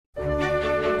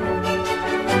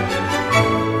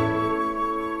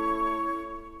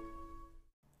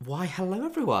Hello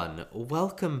everyone.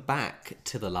 Welcome back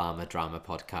to the Llama Drama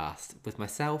Podcast with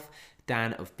myself,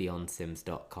 Dan of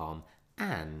BeyondSims.com,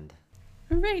 and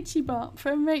Rachie Bop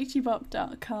from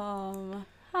RachieBop.com.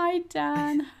 Hi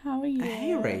Dan, how are you?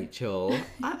 Hey Rachel.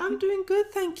 I'm doing good,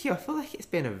 thank you. I feel like it's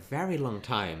been a very long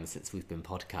time since we've been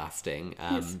podcasting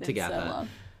It's been together. so long.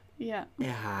 Yeah. It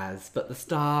has, but the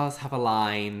stars have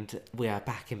aligned. We are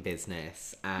back in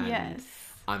business, and Yes.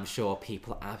 I'm sure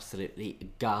people are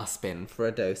absolutely gasping for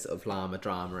a dose of llama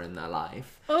drama in their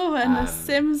life. Oh, and the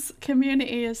Sims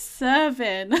community is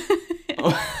serving.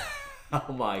 Oh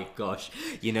my gosh.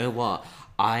 You know what?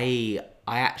 I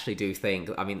actually do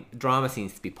think, I mean, drama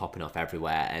seems to be popping off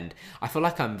everywhere, and I feel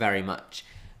like I'm very much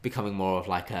becoming more of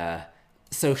like a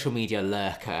social media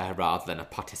lurker rather than a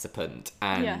participant.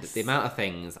 And Yes. the amount of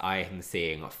things I am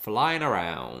seeing flying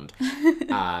around,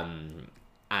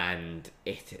 and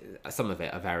some of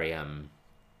it are very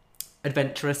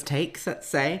adventurous takes, let's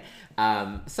say.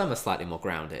 Some are slightly more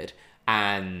grounded,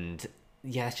 and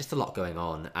yeah, there's just a lot going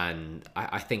on. And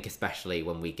I think especially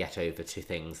when we get over to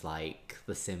things like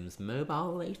The Sims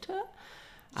Mobile later.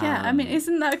 Yeah, I mean,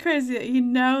 isn't that crazy that you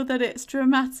know that it's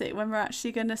dramatic when we're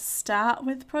actually going to start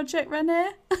with Project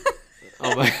Renee?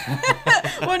 Oh my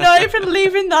We're not even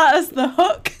leaving that as the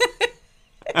hook.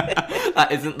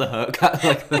 That isn't the hook.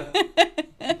 That's like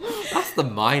that's the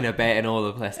minor bit in all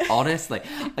of this. Honestly,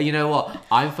 you know what?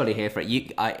 I'm fully here for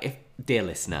it. Dear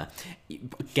listener,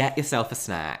 get yourself a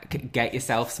snack, get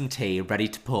yourself some tea ready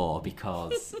to pour,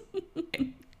 because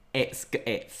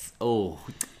it's oh,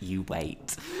 you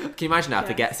wait. Can you imagine how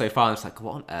to get so far and it's like,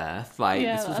 what on earth? Like,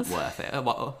 Yeah, this wasn't worth it.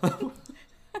 What?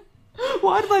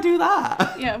 Why did I do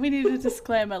that? Yeah, we need a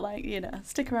disclaimer like,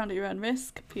 stick around at your own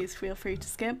risk. Please feel free to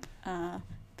skip.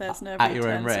 There's no At your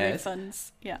own returns, risk?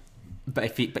 refunds. Yeah. But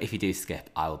if you do skip,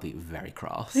 I will be very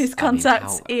cross. Please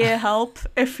contact Ear Help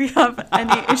if you have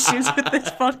any issues with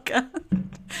this podcast.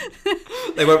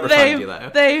 They won't refund you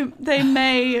though. They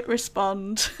may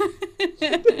respond.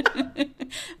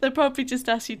 They'll probably just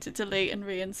ask you to delete and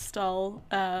reinstall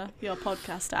your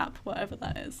podcast app, whatever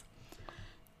that is.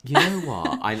 You know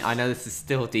what? I know this is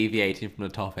still deviating from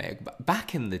the topic, but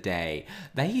back in the day,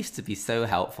 they used to be so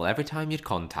helpful. Every time you'd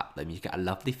contact them, you'd get a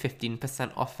lovely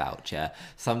 15% off voucher.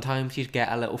 Sometimes you'd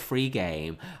get a little free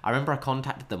game. I remember I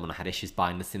contacted them when I had issues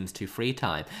buying The Sims 2 free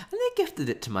time, and they gifted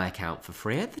it to my account for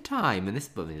free at the time. And this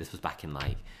was back in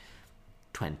like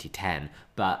 2010.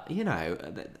 But,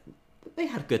 they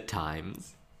had good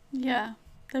times. Yeah,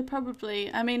 they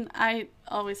probably... I mean, I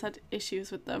always had issues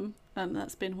with them, and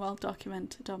that's been well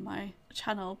documented on my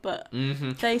channel, but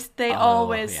they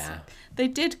always... Yeah. They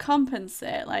did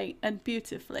compensate, and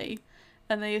beautifully,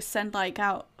 and they used to send,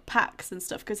 out packs and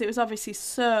stuff, because it was obviously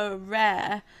so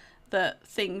rare that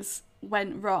things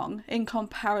went wrong in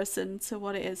comparison to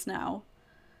what it is now.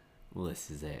 Well,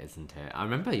 this is it, isn't it? I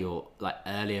remember your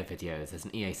earlier videos. There's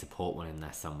an EA support one in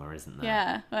there somewhere, isn't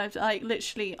there? Yeah,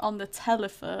 literally on the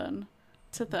telephone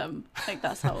to them.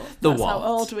 That's how The that's how what?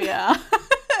 old we are.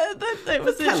 It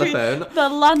was The literally telephone? the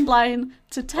landline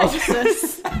to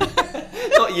Texas.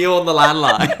 Not you on the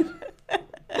landline.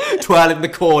 Twirling the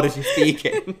cord as you're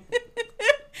speaking.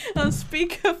 On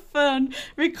speakerphone,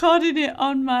 recording it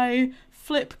on my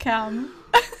flip cam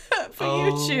for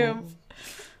YouTube.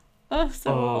 Oh,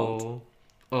 so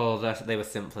old. They were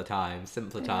simpler times.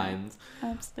 Times.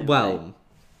 Absolutely. Well,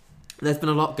 there's been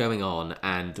a lot going on,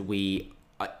 and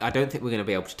I don't think we're going to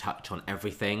be able to touch on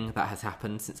everything that has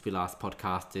happened since we last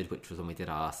podcasted, which was when we did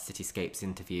our Cityscapes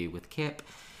interview with Kip.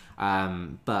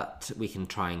 But we can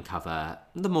try and cover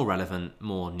the more relevant,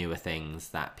 more newer things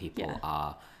that people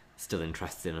are still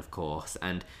interested in, of course.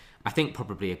 And I think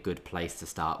probably a good place to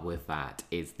start with that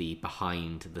is the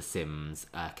Behind the Sims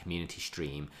community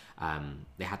stream.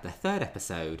 They had their third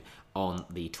episode on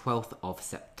the 12th of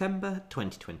September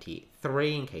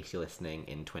 2023, in case you're listening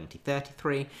in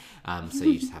 2033. So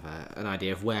you just have an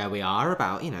idea of where we are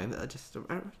about, just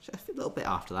a little bit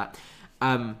after that.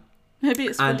 Maybe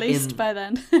it's released by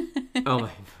then. Oh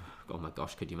my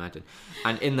gosh, could you imagine?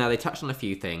 And in there, they touched on a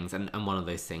few things, and one of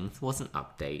those things was an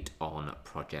update on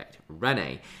Project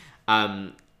Renee.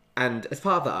 And as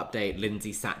part of that update,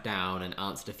 Lindsay sat down and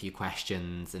answered a few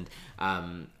questions, and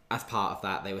as part of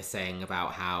that, they were saying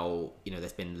about how,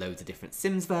 there's been loads of different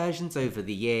Sims versions over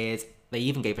the years. They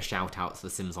even gave a shout out to The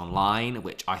Sims Online,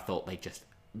 which I thought they just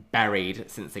buried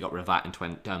since they got rid of that in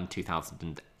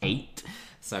 2008.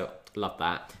 So, love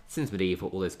that. Sims Medieval,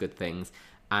 all those good things.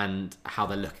 And how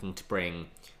they're looking to bring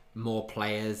more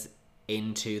players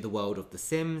into the world of The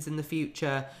Sims in the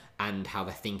future, and how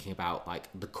they're thinking about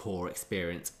the core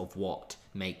experience of what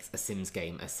makes a Sims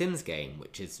game,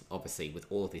 which is obviously with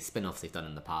all of these spin-offs they've done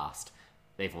in the past,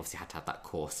 they've obviously had to have that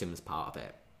core Sims part of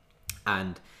it.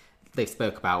 And they've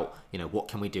spoke about, what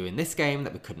can we do in this game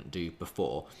that we couldn't do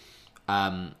before.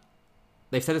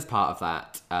 They've said as part of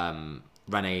that,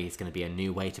 Renee is going to be a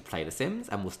new way to play The Sims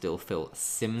and will still feel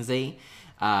Simsy,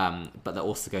 but they're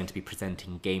also going to be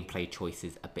presenting gameplay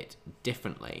choices a bit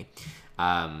differently.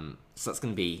 So that's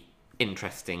going to be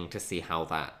interesting to see how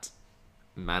that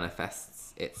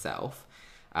manifests itself.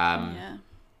 Yeah.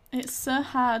 It's so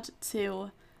hard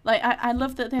to... Like, I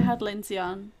love that they had Lindsay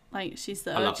on. Like, she's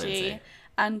the I OG. love Lindsay.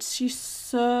 And she's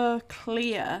so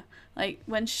clear. Like,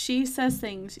 when she says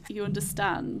things, you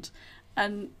understand.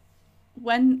 And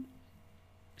when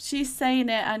she's saying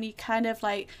it and you kind of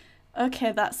like,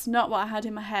 okay, that's not what I had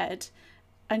in my head,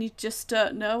 and you just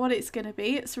don't know what it's going to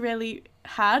be, it's really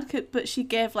hard. But she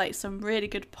gave like some really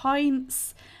good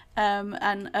points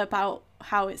and about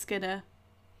how it's going to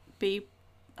be,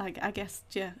 like, I guess,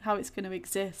 yeah, how it's going to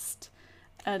exist,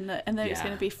 and then it's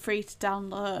going to be free to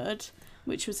download,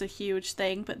 which was a huge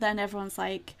thing. But then everyone's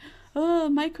like, oh,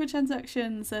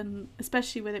 microtransactions, and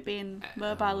especially with it being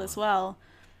mobile as well,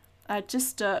 I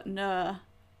just don't know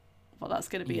what that's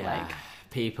going to be like.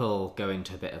 People go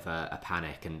into a bit of a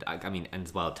panic, and I mean, and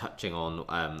as well, touching on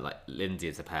like Lindsay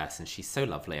as a person, she's so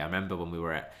lovely. I remember when we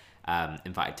were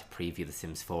invited to preview The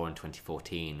Sims 4 in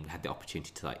 2014, we had the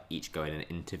opportunity to like each go in and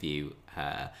interview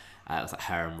her. It was like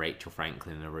her and Rachel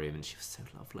Franklin in a room, and she was so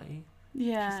lovely.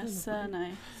 Yeah, so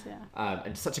nice. Yeah,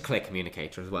 and such a clear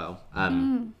communicator as well.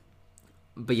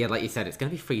 But yeah, like you said, it's going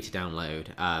to be free to download.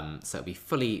 So it'll be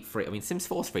fully free. I mean, Sims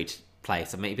 4 is free to play,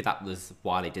 so maybe that was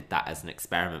why they did that as an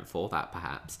experiment for that,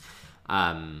 perhaps.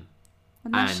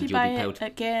 Unless you buy it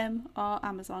at Game or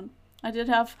Amazon. I did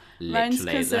have Ryan's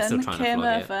cousin came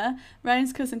over.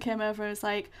 Ryan's cousin came over and was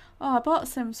like, oh, I bought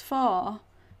Sims 4.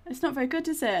 It's not very good,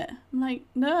 is it? I'm like,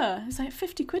 no. It's like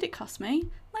 50 quid it cost me.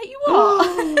 I'm like, you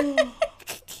what?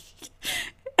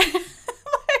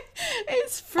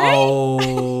 It's free.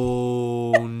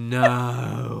 Oh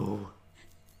no.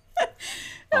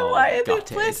 And why are the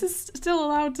places still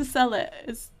allowed to sell it?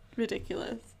 It's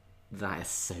ridiculous. That is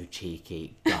so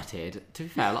cheeky. Gutted. To be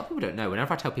fair, a lot of people don't know.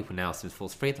 Whenever I tell people now Sims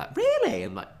 4's free, they're like, really?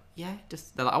 I'm like, yeah,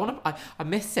 just, they're like, I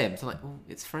miss Sims. I'm like, well,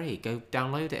 it's free. Go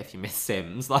download it if you miss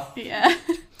Sims. Like, yeah.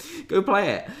 Go play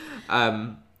it.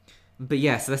 But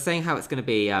yeah, so they're saying how it's going to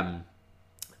be,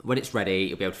 when it's ready,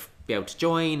 you'll be able to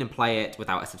join and play it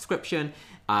without a subscription.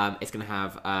 It's going to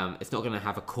have, it's not going to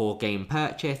have a core game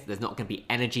purchase. There's not going to be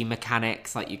energy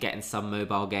mechanics like you get in some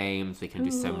mobile games. We can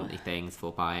do so many things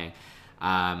for buying.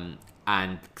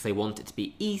 And because they want it to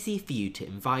be easy for you to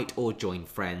invite or join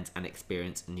friends and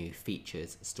experience new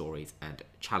features, stories, and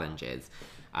challenges.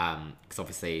 Because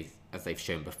obviously, as they've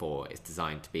shown before, it's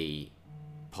designed to be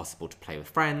possible to play with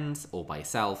friends or by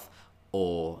yourself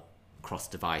or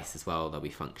cross-device as well. There'll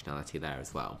be functionality there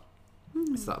as well.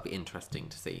 So that'll be interesting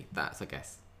to see. That's, I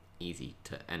guess, easy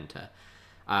to enter.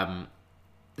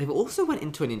 They've also went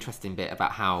into an interesting bit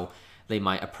about how they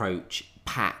might approach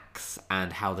packs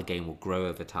and how the game will grow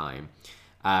over time.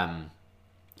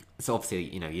 So obviously,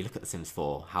 you look at The Sims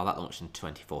 4, how that launched in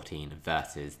 2014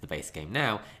 versus the base game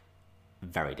now,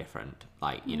 very different.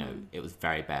 Like, it was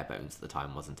very bare bones at the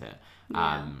time, wasn't it?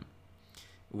 Yeah.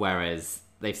 Whereas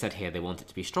they've said here they want it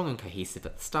to be strong and cohesive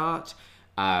at the start,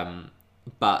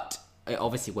 but it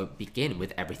obviously won't begin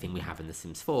with everything we have in The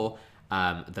Sims 4,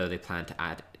 though they plan to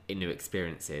add new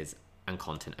experiences and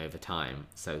content over time.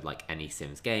 So like any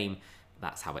Sims game,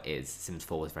 that's how it is. Sims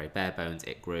 4 was very bare bones,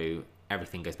 it grew,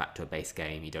 everything goes back to a base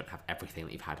game, you don't have everything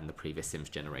that you've had in the previous Sims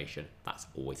generation. That's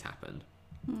always happened.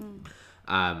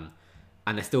 And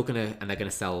they're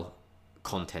gonna sell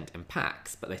content in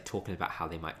packs, but they're talking about how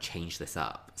they might change this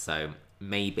up. So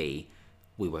maybe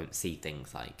we won't see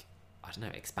things like, I don't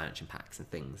know, expansion packs and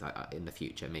things in the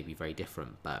future, maybe very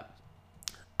different. But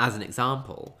as an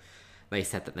example, they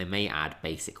said that they may add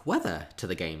basic weather to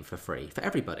the game for free for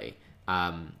everybody.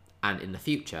 And in the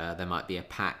future, there might be a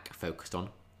pack focused on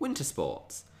winter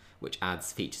sports, which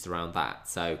adds features around that.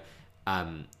 So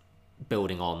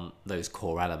building on those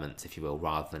core elements, if you will,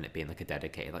 rather than it being like a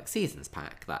dedicated like seasons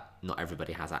pack that not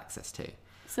everybody has access to.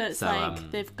 So it's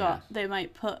they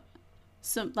might put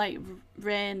some like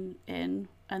rain in,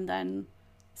 and then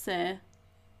say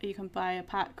you can buy a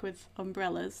pack with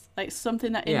umbrellas, like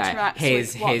something that interacts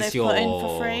with what they've put in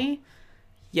for free.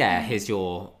 Yeah, here's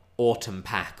your autumn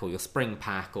pack or your spring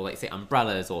pack, or like say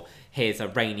umbrellas, or here's a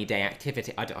rainy day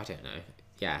activity. I don't know.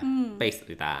 Yeah,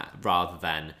 basically that, rather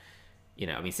than,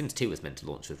 I mean, Sims 2 was meant to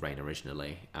launch with rain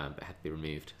originally, but it had to be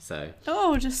removed. So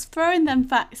just throwing them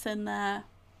facts in there.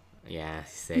 Yeah,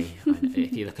 see,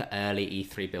 if you look at early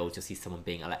E3 builds, you'll see someone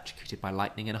being electrocuted by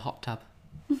lightning in a hot tub.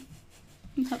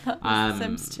 That was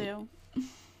Sims 2.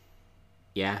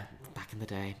 Yeah, back in the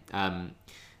day.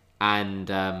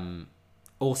 And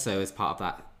also, as part of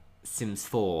that, Sims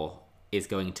 4 is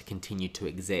going to continue to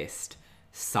exist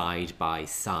side by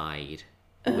side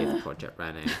with Project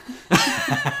Rene.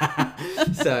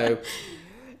 So,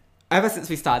 ever since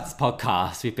we started this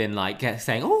podcast, we've been like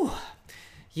saying, oh,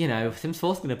 you know, Sims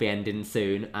 4 is going to be ending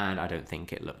soon, and I don't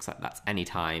think it looks like that's any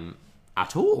time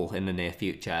at all in the near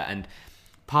future. And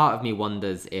part of me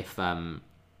wonders if the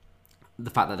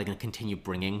fact that they're going to continue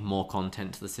bringing more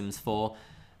content to The Sims 4.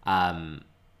 I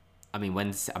mean,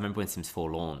 I remember when Sims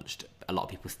 4 launched, a lot of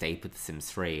people stayed with The Sims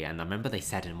 3, and I remember they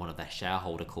said in one of their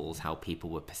shareholder calls how people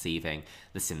were perceiving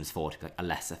The Sims 4 to be like a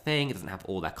lesser thing. It doesn't have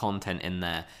all their content in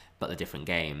there, but the different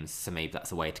games. So maybe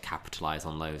that's a way to capitalise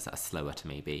on those that are slower to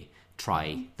maybe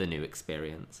try the new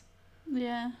experience.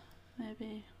 Yeah,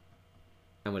 maybe.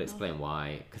 And we'll explain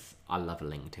why, because I love a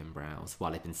LinkedIn browse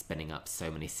while they've been spinning up so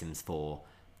many Sims 4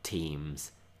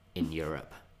 teams in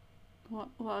Europe. What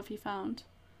have you found?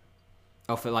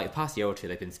 Oh, for like the past year or two,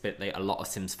 they've been a lot of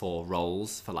Sims 4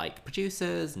 roles for like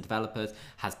producers and developers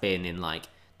has been in like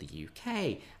the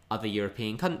UK, other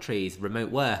European countries, remote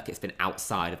work. It's been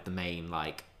outside of the main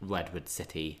like Redwood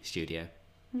City studio.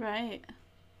 Right.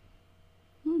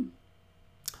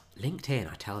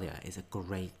 LinkedIn, I tell you, is a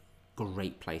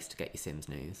great place to get your Sims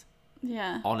news.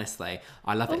 Yeah. Honestly,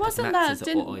 I love Well, it because wasn't Max that- is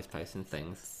didn't- always posting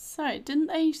things. Sorry, didn't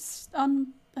they on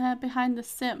Behind the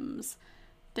Sims?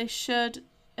 They showed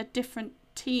a different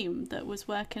team that was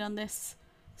working on this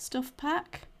stuff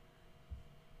pack.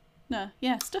 No,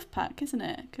 yeah, stuff pack, isn't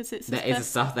it? Because it's There is a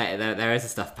stuff there is a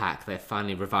stuff pack. They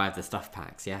finally revived the stuff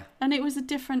packs. Yeah. and it was a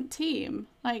different team.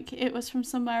 Like it was from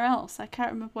somewhere else. I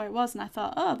can't remember where it was, and I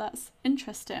thought, oh, that's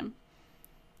interesting.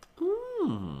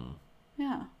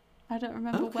 Yeah, I don't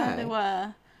remember where they Okay.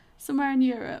 were. Somewhere in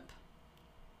Europe.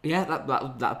 Yeah,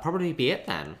 that'll probably be it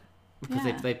then, because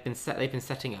Yeah. they've been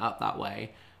setting it up that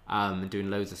way, and doing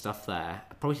loads of stuff there,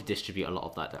 probably to distribute a lot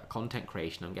of that content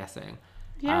creation. I'm guessing.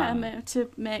 Yeah,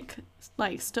 to make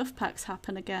like stuff packs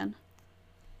happen again.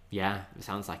 Yeah, it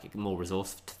sounds like it more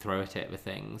resource to throw at it with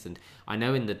things. And I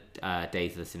know in the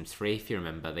days of The Sims 3, if you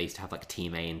remember, they used to have like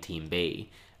Team A and Team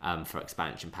B for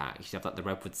expansion packs. You used to have like the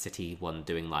Redwood City one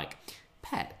doing like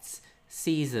pets,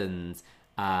 seasons,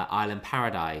 Island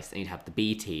Paradise, and you'd have the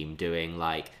B team doing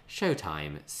like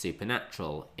Showtime,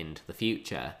 Supernatural, Into the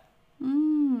Future.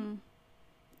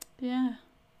 Yeah.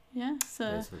 Yeah,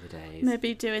 so Those were the days.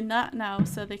 maybe doing that now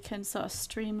so they can sort of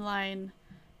streamline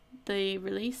the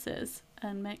releases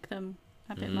and make them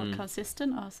a bit more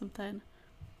consistent or something.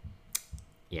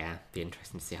 Yeah, be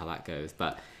interesting to see how that goes.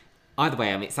 But either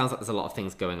way, I mean, it sounds like there's a lot of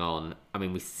things going on. I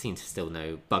mean, we seem to still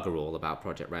know bugger all about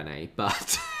Project Rene,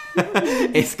 but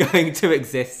it's going to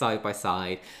exist side by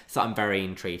side. So I'm very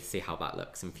intrigued to see how that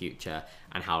looks in future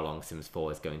and how long Sims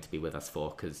 4 is going to be with us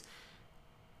for, because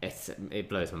it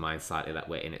blows my mind slightly that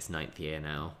we're in its 9th year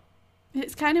now.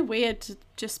 It's kind of weird to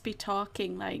just be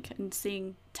talking like and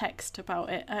seeing text about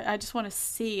it. I just want to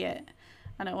see it,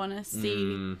 and I want to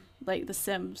see like The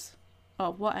Sims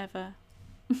or whatever.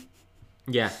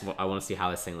 Yeah, well, I want to see how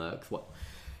this thing looks. What?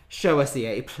 Show us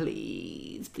EA,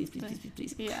 please.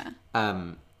 Yeah,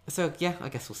 So yeah, I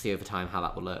guess we'll see over time how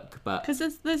that will look. But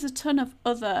because there's a ton of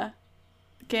other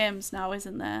games now,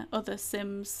 isn't there? Other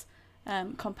Sims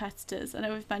competitors. I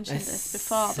know we've mentioned this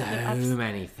before, so but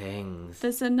many things.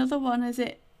 there's another one. Is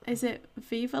it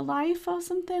Viva Life or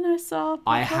something? I saw.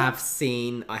 I pop up? have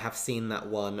seen that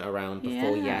one around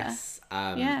before. Yeah. Yes.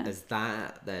 Yeah. There's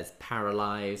that. There's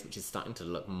Paralyzed, which is starting to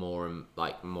look more and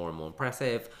more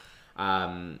impressive.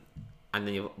 And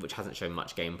then which hasn't shown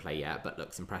much gameplay yet, but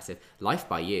looks impressive. Life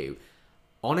by You.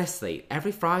 Honestly,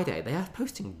 every Friday they are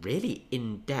posting really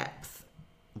in-depth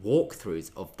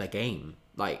walkthroughs of the game.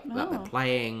 Like that they're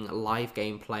playing live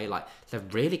gameplay. Like they're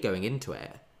really going into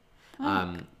it.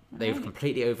 They've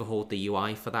completely overhauled the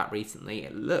UI for that recently.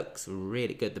 It looks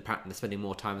really good. They're spending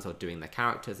more time as well doing their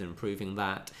characters and improving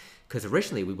that. Because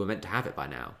originally we were meant to have it by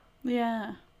now.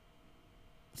 Yeah.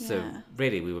 So Yeah.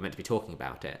 really we were meant to be talking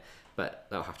about it. But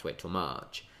they'll have to wait till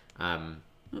March.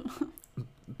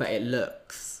 But it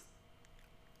looks...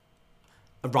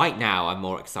 Right now I'm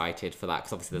more excited for that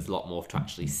because obviously there's a lot more to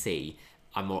actually see.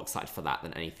 I'm more excited for that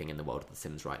than anything in the world of The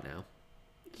Sims right now.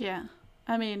 Yeah.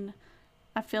 I mean,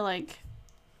 I feel like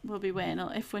we'll be waiting.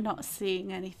 If we're not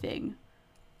seeing anything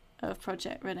of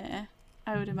Project Rene,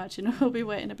 I would imagine we'll be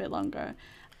waiting a bit longer.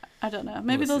 I don't know.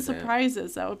 Maybe This they'll is it. surprise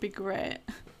us. That would be great.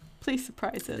 Please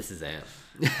surprise us. This is it.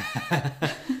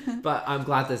 But I'm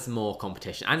glad there's more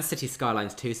competition. And City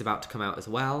Skylines 2 is about to come out as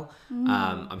well.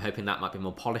 I'm hoping that might be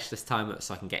more polished this time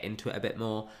so I can get into it a bit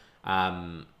more.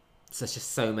 So there's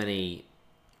just so many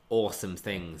awesome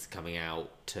things coming out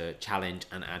to challenge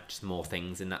and add just more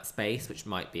things in that space, which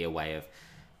might be a way of,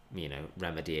 you know,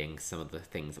 remedying some of the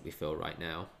things that we feel right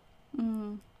now.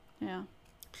 Yeah.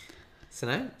 So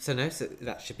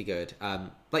that should be good.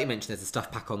 Like you mentioned, there's a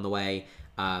stuff pack on the way.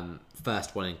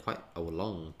 First one in quite a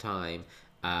long time.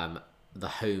 The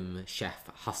Home Chef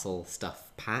Hustle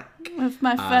stuff pack. With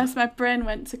my brain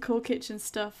went to Cool Kitchen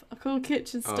stuff. Cool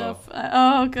Kitchen stuff.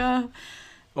 Oh god.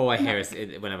 All I hear is,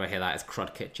 whenever I hear that, is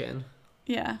Crud Kitchen.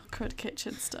 Yeah, Crud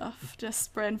Kitchen stuff.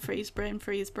 Just brain freeze.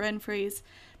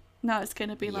 Now it's going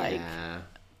to be like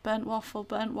burnt waffle.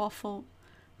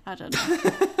 I don't know.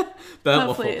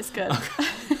 Hopefully it's good. Okay.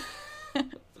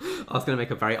 I was going to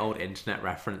make a very old internet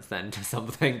reference then to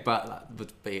something, but that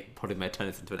would be probably may turn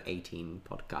this into an 18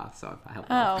 podcast, so I hope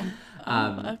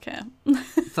okay.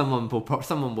 someone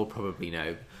will probably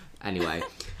know. Anyway.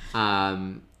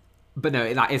 But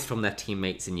no, that is from their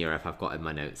teammates in Europe. I've got in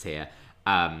my notes here.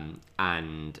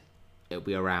 And it'll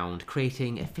be around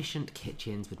creating efficient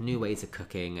kitchens with new ways of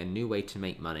cooking, a new way to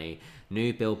make money,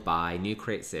 new build buy, new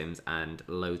create sims, and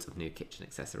loads of new kitchen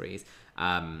accessories.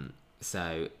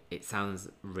 So it sounds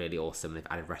really awesome. They've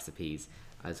added recipes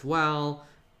as well.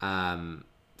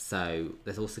 So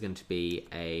there's also going to be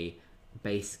a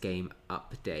base game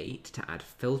update to add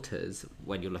filters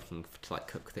when you're looking to like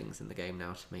cook things in the game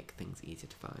now to make things easier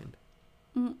to find.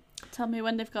 Tell me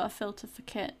when they've got a filter for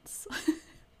kits.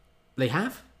 They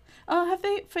have? Oh, have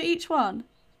they for each one?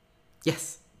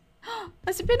 Yes.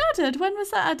 Has it been added? When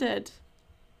was that added?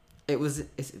 It was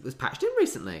patched in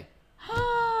recently.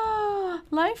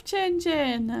 Life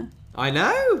changing. I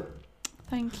know.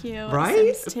 Thank you,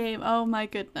 right? Sims team. Oh my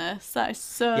goodness, that is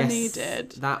so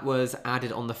needed. That was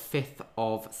added on the 5th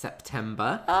of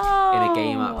September in a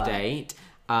game update.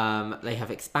 They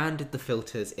have expanded the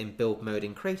filters in build mode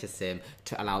in Creator Sim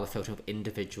to allow the filtering of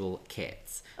individual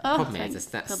kits. Problem is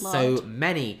that's so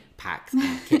many packs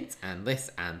and kits and this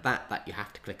and that you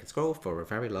have to click and scroll for a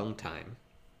very long time.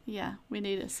 Yeah, we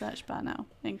need a search bar now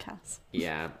in CAS.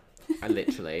 Yeah,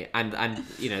 literally. And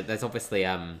you know, there's obviously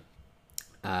there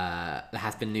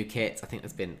has been new kits. I think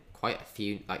there's been quite a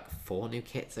few, like 4 new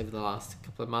kits over the last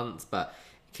couple of months, but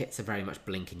kits are very much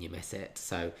blink and you miss it.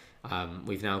 So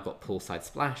we've now got Poolside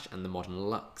Splash and the Modern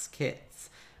Lux kits.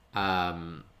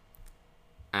 And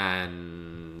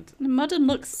the Modern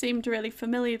Lux seemed really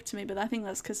familiar to me, but I think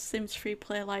that's because Sims Free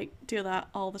Play do that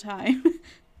all the time.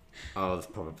 Oh, that's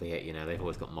probably it. You know, they've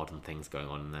always got modern things going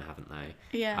on in there, haven't they?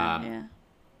 Yeah, yeah.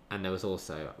 And there was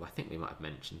also, I think we might have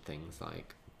mentioned things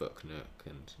like Book Nook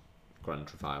and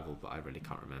Grunge Revival, but I really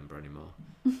can't remember anymore.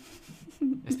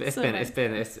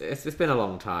 It's been a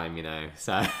long time, you know.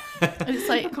 So it's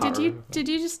like, did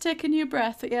you just take a new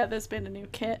breath? Yeah, there's been a new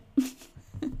kit.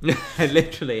 It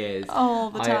literally is all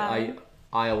the time.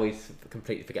 I always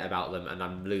completely forget about them, and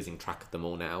I'm losing track of them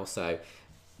all now. So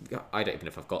I don't even know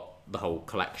if I've got the whole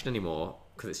collection anymore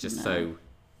because it's just so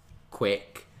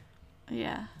quick.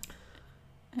 Yeah.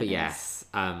 But yes,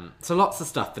 so lots of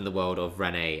stuff in the world of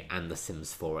Rene and The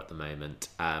Sims 4 at the moment.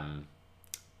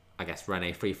 I guess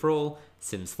Rene Free for All,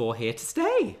 Sims 4 here to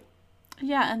stay.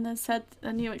 Yeah, and they said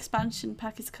a new expansion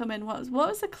pack is coming. What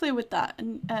was the clue with that?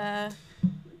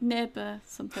 Neighbour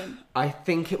something. I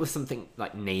think it was something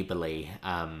like neighbourly.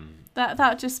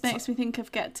 That just makes me think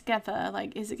of Get Together.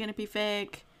 Like, is it going to be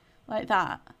vague like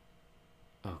that?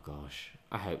 Oh gosh,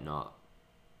 I hope not.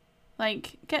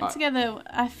 Like, Get Together,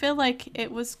 I feel like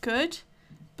it was good,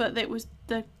 but it was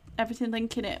everything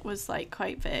linking it was like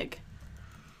quite vague.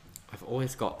 I've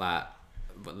always got that,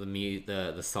 but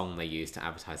the song they used to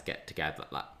advertise Get Together,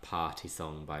 that party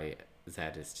song by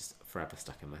Zed, is just forever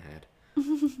stuck in my head.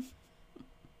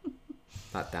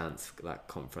 that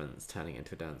conference turning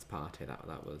into a dance party,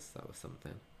 that was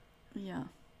something. Yeah.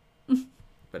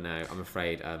 But no, I'm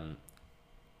afraid I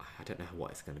don't know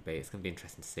what it's going to be. It's going to be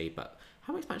interesting to see. But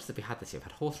how many expansions have we had this year?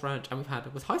 We've had Horse Ranch, and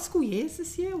was High School Years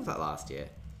this year? Or was that last year?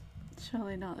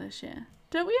 Surely not this year.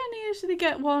 Don't we only usually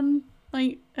get one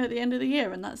like at the end of the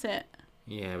year, and that's it?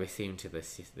 Yeah, we seem to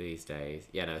these days.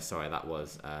 Yeah, no, sorry, that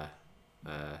was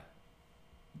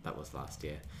last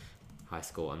year. High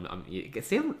school.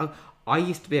 I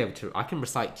used to be able to. I can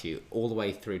recite to you all the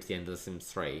way through to the end of The Sims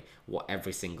 3 what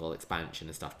every single expansion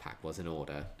and stuff pack was in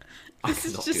order. This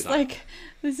is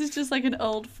just like an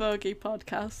old fogey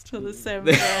podcast for the Sims.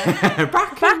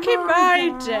 Back in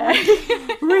my day,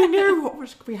 we knew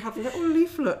we had little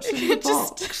leaflets in the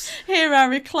box. Just hear our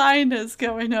recliners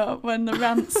going up when the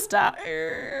rants start.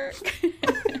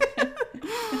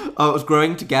 Oh, it was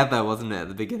Growing Together, wasn't it, at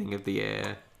the beginning of the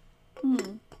year?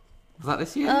 Was that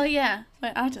this year? Oh yeah.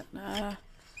 Wait, I don't know.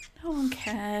 No one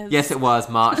cares. Yes, it was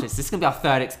March. This is going to be our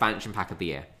third expansion pack of the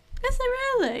year. Is it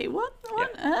really? What on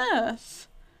earth?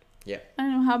 Yeah. I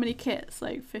don't know how many kits,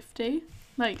 like 50?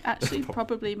 Like, actually,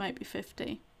 probably might be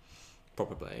 50.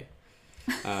 Probably.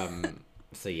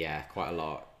 So yeah, quite a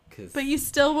lot. But you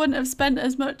still wouldn't have spent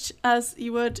as much as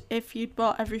you would if you'd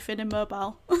bought everything in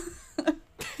mobile.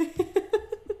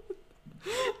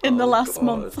 in the last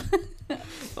month.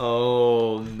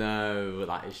 Oh no,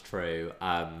 that is true.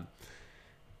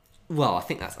 Well, I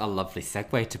think that's a lovely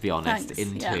segue, to be honest,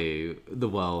 into the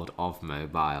world of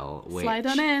mobile. Which, slide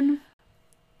on in.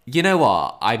 You know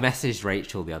what? I messaged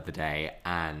Rachel the other day,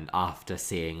 and after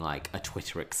seeing like a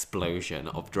Twitter explosion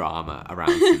of drama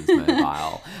around Sims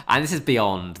Mobile, and this is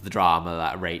beyond the drama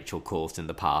that Rachel caused in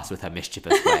the past with her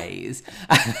mischievous ways,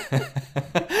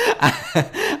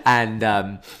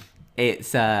 and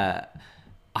it's I'm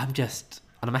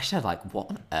actually like, what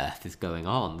on earth is going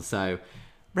on? So,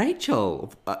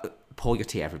 Rachel, pour your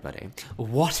tea, everybody.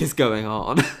 What is going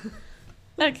on?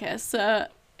 Okay, so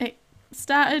it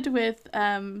started with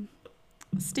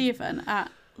Stephen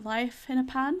at Life in a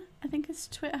Pan, I think his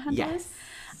Twitter handle is,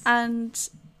 and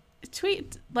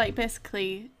tweet like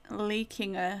basically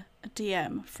leaking a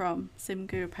DM from Sim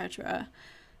Guru Pedro,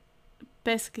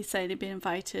 basically saying he'd been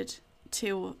invited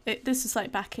to it. This was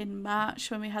like back in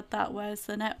March when we had that Where's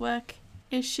the Network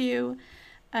issue,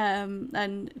 and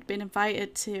been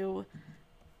invited to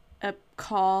a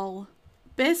call.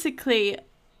 Basically,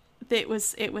 it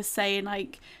was saying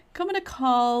like, come on a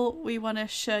call, we want to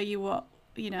show you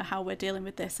how we're dealing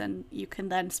with this, and you can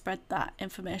then spread that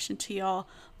information to your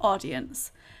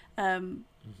audience.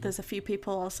 There's a few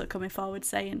people also coming forward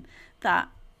saying that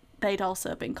they'd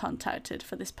also been contacted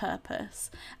for this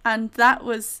purpose, and that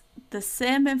was the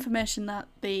same information that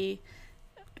the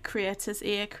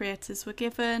EA creators were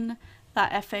given.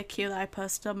 That FAQ that I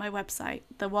posted on my website,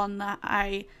 the one that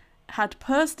I had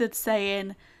posted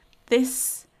saying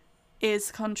this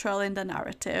is controlling the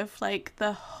narrative. Like,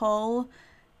 the whole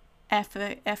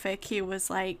FAQ was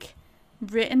like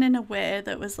written in a way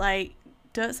that was like,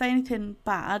 don't say anything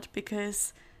bad,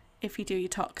 because if you do, you're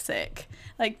toxic.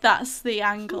 Like, that's the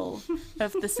angle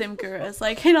of the Sim Gurus.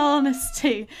 Like, in all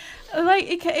honesty, like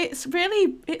it's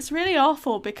really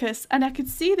awful, because, and I could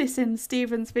see this in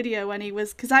Stephen's video when he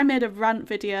was, because I made a rant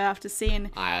video after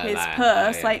seeing his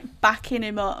post, like backing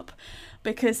him up,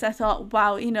 because I thought,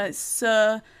 wow, it's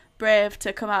so brave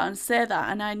to come out and say that,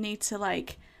 and I need to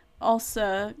like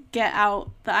also get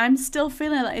out that I'm still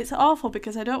feeling like it's awful,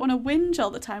 because I don't want to whinge all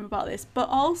the time about this, but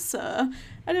also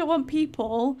I don't want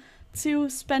people to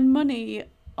spend money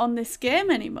on this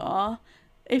game anymore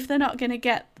if they're not going to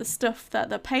get the stuff that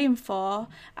they're paying for,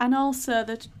 and also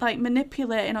they're like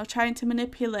manipulating or trying to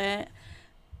manipulate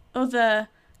other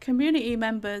community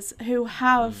members who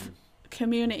have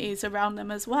communities around them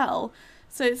as well.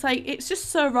 So it's like, it's just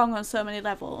so wrong on so many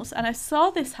levels. And I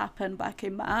saw this happen back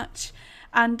in March,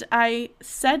 and I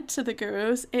said to the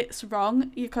gurus, it's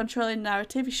wrong, you're controlling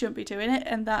narrative, you shouldn't be doing it.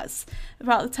 And that's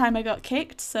about the time I got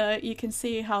kicked, so you can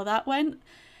see how that went.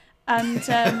 And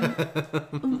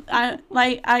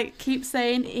I keep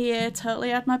saying EA totally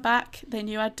had my back. They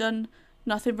knew I'd done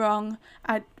nothing wrong.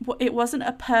 It wasn't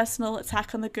a personal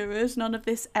attack on the gurus. None of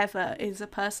this ever is a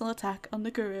personal attack on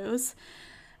the gurus.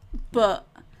 But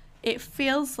it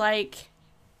feels like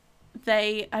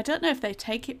I don't know if they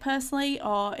take it personally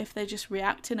or if they just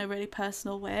react in a really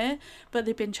personal way, but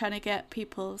they've been trying to get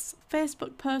people's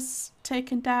Facebook posts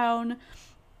taken down.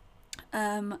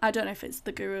 I don't know if it's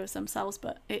the gurus themselves,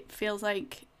 but it feels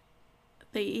like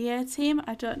the EA team,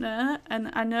 I don't know.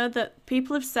 And I know that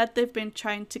people have said they've been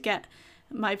trying to get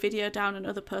my video down and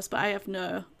other posts, but I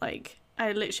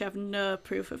literally have no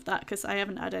proof of that, because I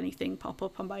haven't had anything pop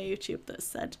up on my YouTube that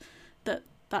said that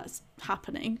that's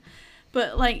happening.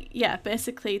 But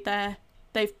basically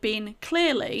they've been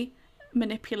clearly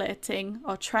manipulating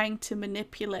or trying to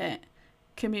manipulate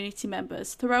community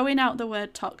members, throwing out the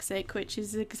word toxic, which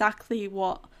is exactly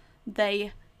what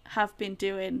they have been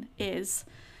doing. It's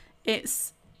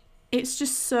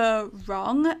just so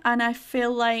wrong, and I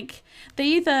feel like they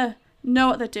either know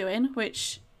what they're doing,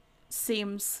 which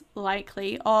seems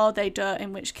likely, or they don't,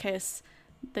 in which case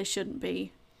they shouldn't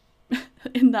be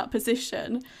in that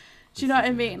position. Do you know what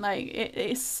I mean? Like,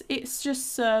 it's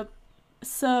just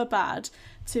so bad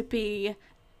to be.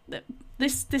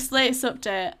 This latest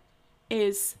update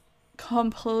is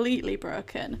completely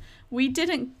broken. We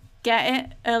didn't get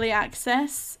it early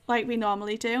access like we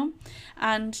normally do,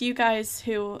 and you guys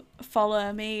who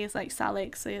follow me, like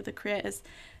Salix, the other creators,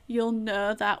 you'll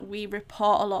know that we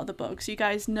report a lot of the bugs. You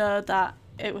guys know that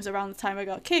it was around the time I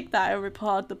got kicked that I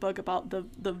reported the bug about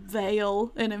the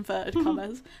veil in inverted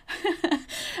commas.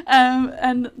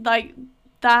 And like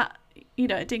that, you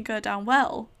know, it didn't go down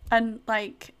well. And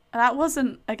like that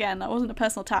wasn't a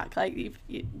personal attack. Like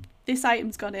this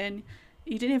item's gone in,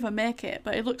 you didn't even make it,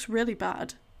 but it looks really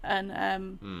bad.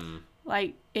 And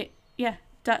like it, yeah,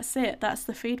 that's it. That's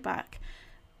the feedback.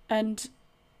 And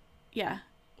yeah,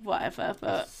 whatever.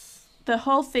 But the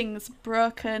whole thing's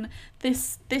broken.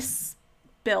 This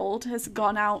build has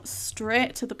gone out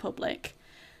straight to the public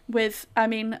with, I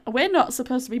mean, we're not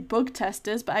supposed to be bug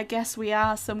testers, but I guess we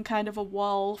are some kind of a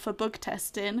wall for bug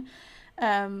testing.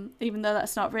 Even though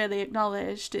that's not really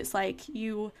acknowledged, it's like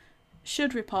you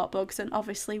should report bugs, and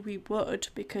obviously we would,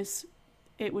 because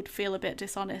it would feel a bit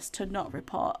dishonest to not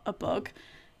report a bug,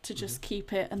 to just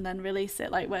keep it and then release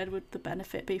it. Like, where would the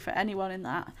benefit be for anyone in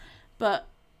that? But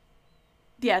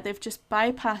yeah, they've just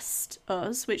bypassed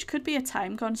us, which could be a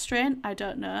time constraint, I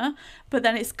don't know. But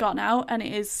then it's gone out and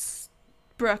it is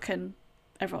broken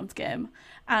everyone's game.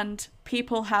 And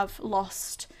people have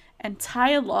lost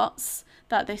entire lots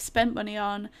that they spent money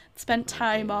on, spent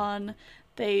time on.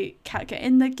 They can't get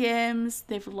in the games.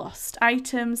 They've lost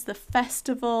items. The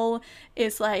festival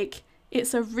is like,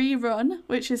 it's a rerun,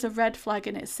 which is a red flag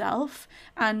in itself.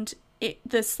 And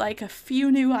there's like a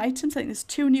few new items. I think there's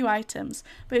 2 new items.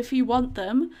 But if you want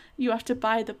them, you have to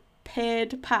buy the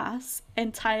paid pass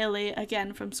entirely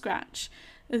again from scratch.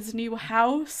 There's a new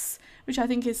house, which I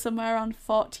think is somewhere around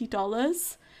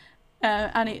 $40.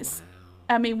 And it's,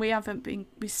 I mean,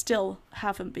 we still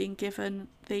haven't been given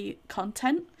the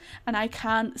content, and I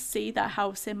can't see that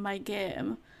house in my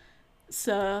game.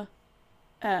 So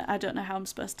I don't know how I'm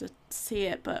supposed to see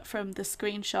it, but from the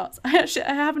screenshots,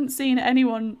 I haven't seen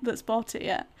anyone that's bought it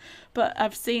yet, but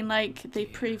I've seen like the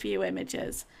preview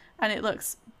images, and it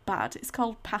looks bad. It's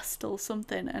called pastel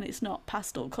something, and it's not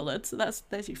pastel coloured, so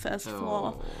there's your first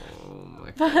flaw. Oh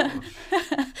my gosh.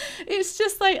 It's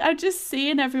just like, I'm just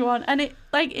seeing everyone, and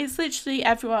it's literally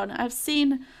everyone. I've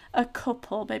seen a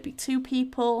couple, maybe 2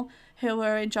 people who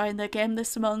are enjoying their game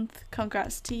this month.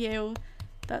 Congrats to you.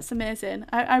 That's amazing.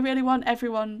 I really want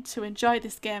everyone to enjoy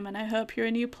this game, and I hope you're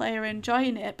a new player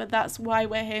enjoying it, but that's why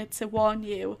we're here to warn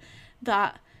you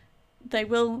that they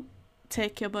will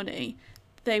take your money.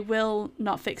 They will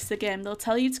not fix the game. They'll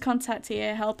tell you to contact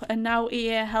EA Help, and now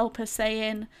EA Help are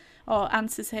saying, or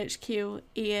Answers HQ,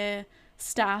 EA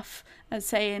staff are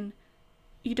saying,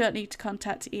 you don't need to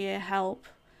contact EA Help.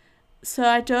 So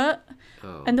I don't,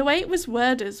 and the way it was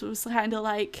worded was kind of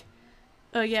like,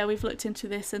 oh yeah, we've looked into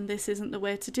this and this isn't the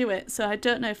way to do it. So I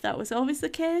don't know if that was always the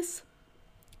case.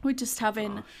 We're just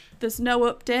having, there's no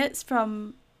updates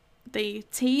from the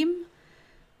team.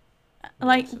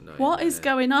 Like, what is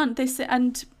going on?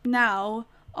 And now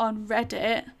on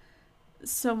Reddit,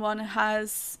 someone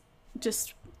has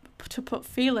just to put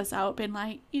feelers out, been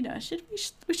like, you know, should we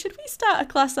start a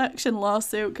class action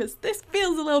lawsuit, because this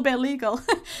feels a little bit illegal.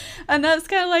 And that's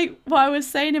kind of like what I was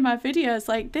saying in my videos.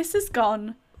 Like, this has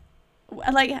gone,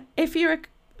 like, if you're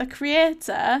a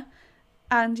creator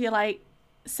and you're like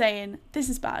saying this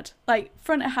is bad, like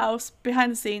front of house,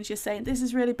 behind the scenes, you're saying this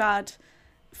is really bad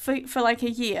for like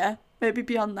a year, maybe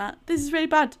beyond that, this is really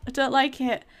bad, I don't like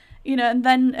it, you know, and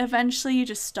then eventually you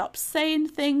just stop saying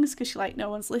things because you're like, no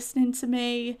one's listening to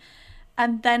me.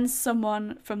 And then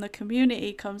someone from the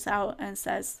community comes out and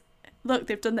says, look,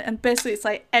 they've done that. And basically it's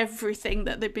like everything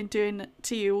that they've been doing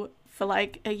to you for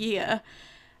like a year.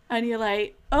 And you're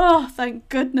like, oh, thank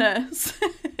goodness.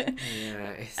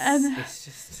 Yeah, it's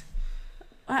just...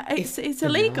 It's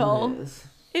illegal.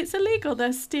 It's illegal.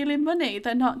 They're stealing money.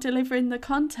 They're not delivering the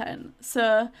content.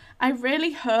 So I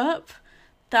really hope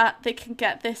that they can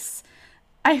get this.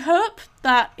 I hope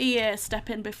that EA step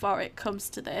in before it comes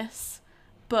to this.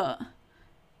 But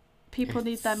people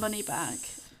need their money back.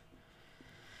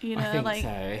 You know, I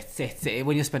think so. It's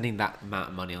when you're spending that amount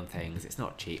of money on things, it's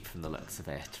not cheap from the looks of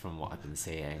it, from what I've been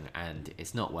seeing, and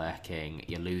it's not working.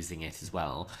 You're losing it as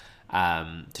well,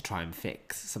 to try and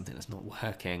fix something that's not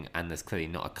working, and there's clearly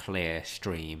not a clear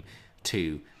stream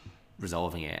to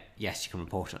resolving it. Yes, you can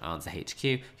report it on Answer HQ.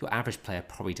 Your average player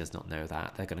probably does not know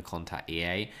that. They're going to contact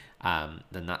EA,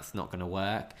 then that's not going to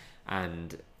work.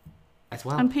 And as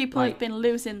well, and people have been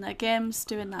losing their games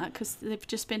doing that, because they've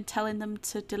just been telling them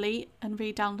to delete and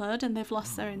re-download, and they've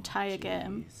lost their entire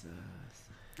game.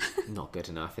 Not good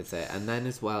enough, is it? And then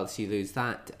as well, so you lose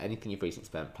that, anything you've recently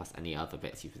spent, plus any other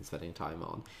bits you've been spending time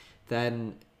on.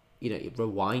 Then, you know, you're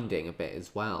rewinding a bit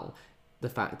as well. The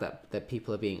fact that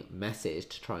people are being messaged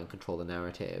to try and control the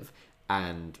narrative,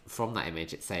 and from that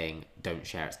image it's saying, don't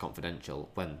share, it's confidential,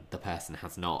 when the person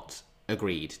has not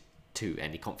agreed to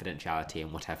any confidentiality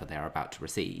in whatever they're about to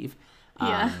receive.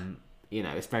 Yeah. You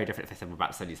know, it's very different if they said, we're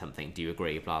about to send you something, do you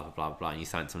agree, blah, blah, blah, blah, and you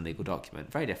sign some legal document.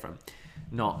 Very different.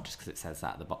 Not just because it says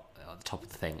that at the top of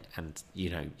the thing and, you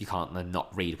know, you can't then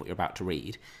not read what you're about to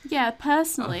read. Yeah,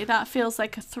 personally, that feels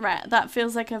like a threat. That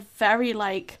feels like a very,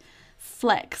 like,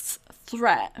 flex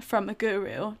threat from a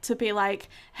guru to be like,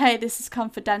 hey, this is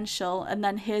confidential, and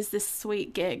then here's this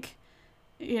sweet gig,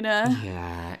 you know?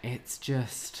 Yeah, it's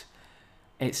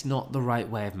not the right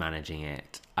way of managing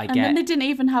it. And then they didn't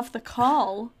even have the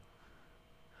call.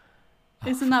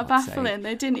 Isn't that baffling?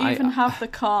 They didn't even have the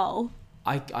call.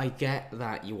 I get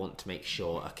that you want to make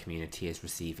sure a community is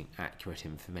receiving accurate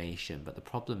information, but the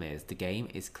problem is the game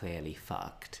is clearly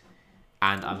fucked.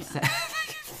 And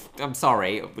I'm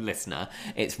sorry, listener,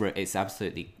 it's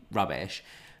absolutely rubbish,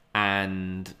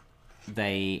 and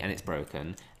it's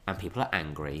broken, and people are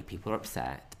angry, people are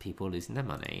upset, people are losing their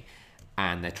money,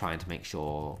 and they're trying to make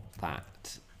sure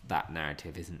that that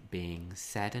narrative isn't being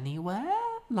said anywhere.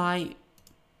 Like,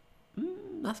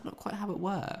 that's not quite how it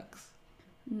works.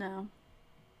 No.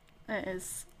 It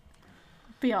is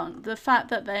beyond. The fact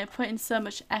that they're putting so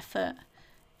much effort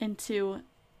into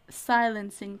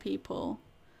silencing people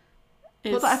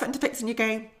is... Put that effort into fixing your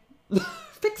game.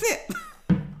 Fix it!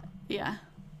 Yeah.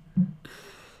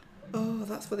 Oh,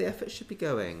 that's where the effort should be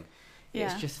going.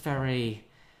 Yeah. It's just very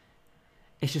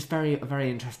a very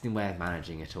interesting way of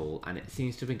managing it all, and it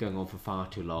seems to have been going on for far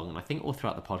too long. And I think all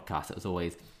throughout the podcast, it was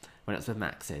always... When it was with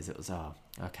Max's, it was, oh,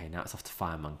 okay, now it's off to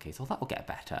Fire Monkeys. Oh, that will get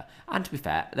better. And to be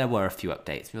fair, there were a few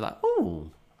updates. We were like, oh,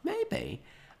 maybe.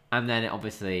 And then it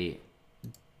obviously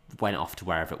went off to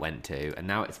wherever it went to. And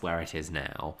now it's where it is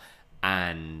now.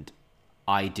 And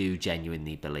I do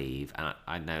genuinely believe, and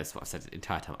I know it's what I've said the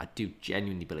entire time, I do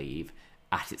genuinely believe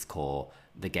at its core,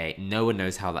 the game, no one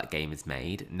knows how that game is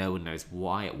made. No one knows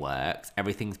why it works.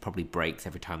 Everything's probably breaks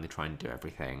every time they try and do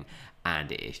everything.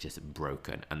 And it is just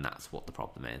broken. And that's what the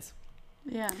problem is.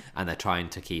 Yeah. And they're trying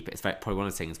to keep it. It's probably one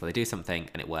of those things where they do something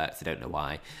and it works. They don't know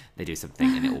why. They do something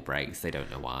and it all breaks. They don't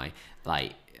know why.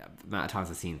 Like, the amount of times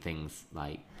I've seen things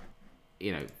like,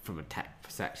 you know, from a tech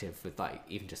perspective with like,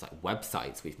 even just like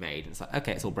websites we've made. And it's like,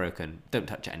 okay, it's all broken. Don't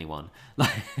touch it, anyone.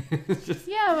 Like, it's just...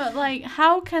 Yeah, but like,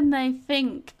 how can they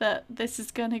think that this is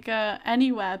going to go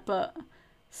anywhere but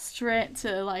straight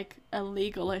to like a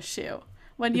legal issue?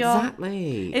 When you're...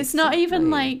 Exactly. It's not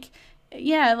even like...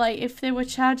 Yeah, like if they were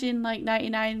charging like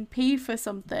 99p for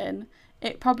something,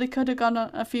 it probably could have gone on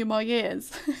a few more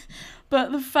years.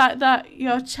 But the fact that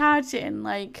you're charging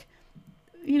like,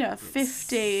 you know,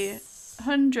 50,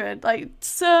 100, like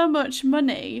so much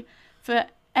money for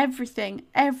everything,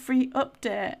 every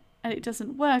update, and it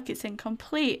doesn't work, it's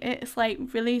incomplete. It's like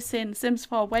releasing Sims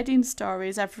 4 wedding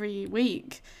stories every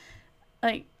week.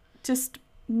 Like, just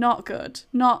not good.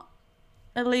 Not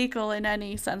illegal in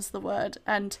any sense of the word,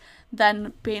 and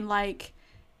then being like,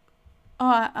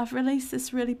 oh, I've released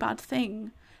this really bad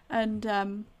thing,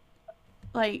 and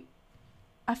like,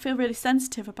 I feel really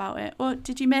sensitive about it. Oh,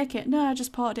 did you make it? No, I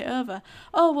just ported it over.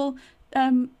 Oh, well,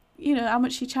 you know, how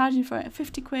much are you charging for it?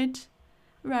 50 quid.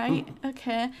 Right,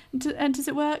 okay. And does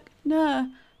it work? No.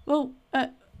 Well,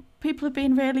 people have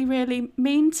been really, really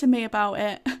mean to me about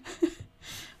it.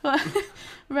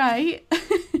 Right.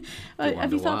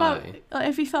 Have you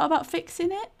thought about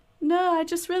fixing it? No, I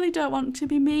just really don't want to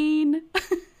be mean.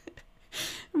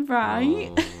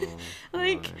 Right. Oh,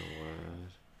 like,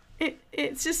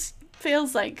 it just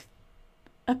feels like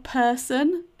a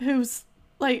person who's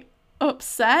like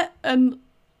upset, and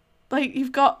like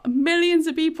you've got millions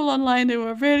of people online who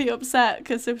are really upset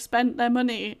because they've spent their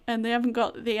money and they haven't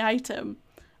got the item.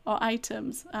 Or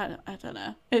items. I don't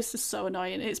know. It's just so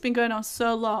annoying. It's been going on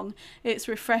so long. It's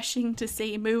refreshing to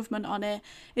see movement on it.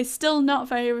 It's still not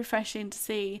very refreshing to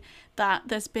see that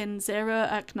there's been zero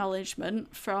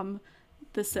acknowledgement from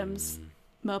the Sims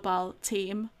mobile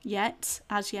team yet,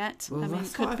 as yet. Well,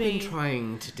 that's what I've been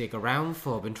trying to dig around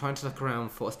for. I've been trying to look around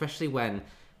for, especially when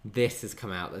this has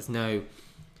come out. There's no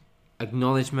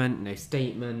acknowledgement, no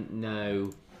statement,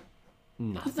 no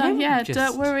nothing. So, yeah,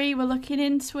 don't worry. We're looking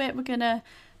into it. We're gonna...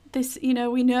 This, you know,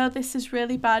 we know this is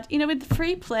really bad. You know, with the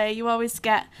free play, you always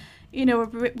get, you know,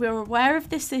 we're aware of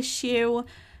this issue,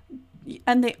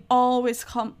 and they always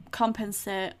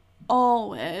compensate.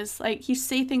 Always. Like, you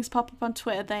see things pop up on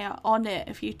Twitter, they are on it.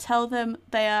 If you tell them,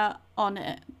 they are on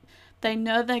it. They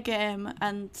know their game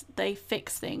and they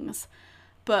fix things.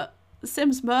 But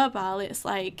Sims Mobile, it's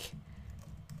like,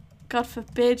 God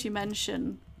forbid you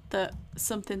mention that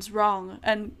something's wrong.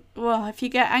 And, well, if you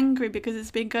get angry because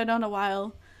it's been going on a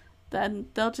while, then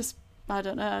they'll just I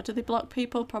don't know. Do they block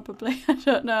people? Probably. I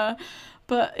don't know.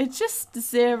 But it's just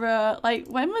zero. Like,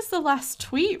 when was the last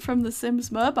tweet from The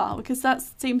Sims Mobile? Because that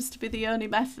seems to be the only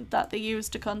method that they use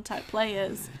to contact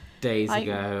players. Days Like-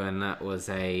 ago, and that was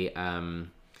that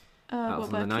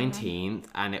was on the 19th,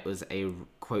 and it was a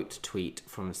quote tweet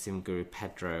from Sim Guru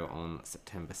Pedro on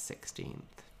September 16th.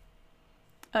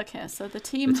 Okay, so the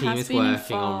team The team has is been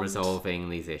working on informed. resolving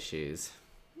these issues.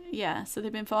 Yeah, so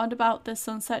they've been informed about the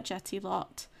Sunset Jetty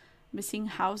lot, missing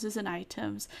houses and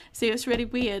items. See, it's really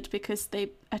weird because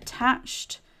they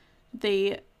attached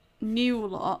the new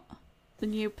lot, the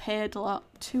new paid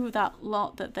lot, to that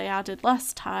lot that they added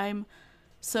last time.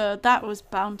 So that was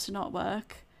bound to not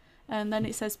work. And then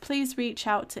it says, please reach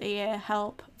out to EA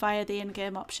Help via the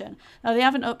in-game option. Now, they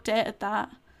haven't updated that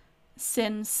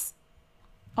since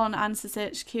on Answers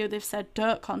HQ they've said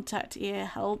don't contact EA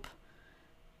Help.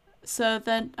 So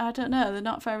then, I don't know, they're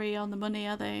not very on the money,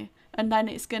 are they? And then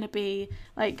it's going to be,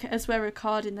 like, as we're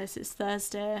recording this, it's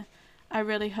Thursday. I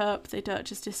really hope they don't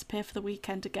just disappear for the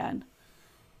weekend again.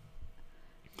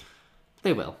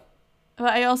 They will.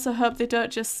 But I also hope they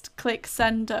don't just click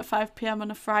send at 5 p.m.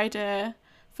 on a Friday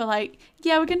for like,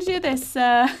 yeah, we're going to do this,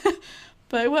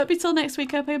 but it won't be till next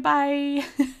week, okay, bye.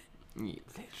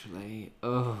 Literally.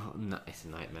 Oh, no, it's a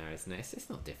nightmare, isn't it? It's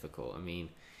not difficult. I mean,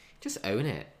 just own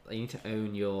it. You need to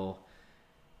own your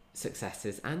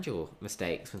successes and your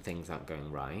mistakes when things aren't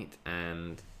going right,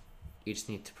 and you just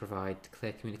need to provide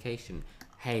clear communication.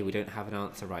 Hey, we don't have an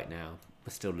answer right now.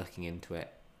 We're still looking into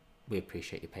it. We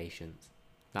appreciate your patience.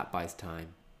 That buys time.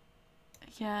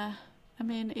 Yeah, I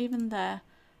mean, even their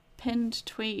pinned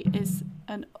tweet is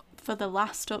for the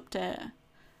last update.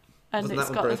 And Wasn't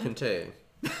that one broken too?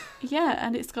 Yeah,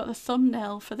 and it's got the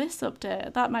thumbnail for this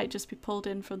update. That might just be pulled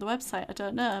in from the website, I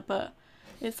don't know, but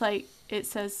it's like, it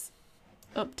says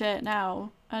update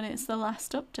now, and it's the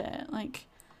last update. Like,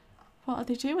 what are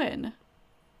they doing?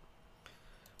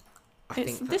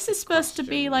 This is supposed to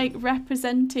be like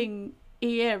representing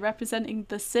EA, representing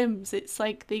The Sims. It's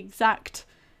like the exact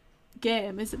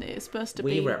game, isn't it? It's supposed to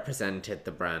be. We represented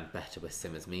the brand better with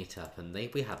Simmers Meetup, and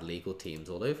we had legal teams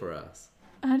all over us.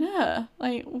 I know.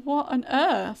 Like, what on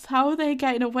earth? How are they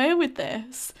getting away with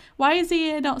this? Why is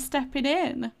EA not stepping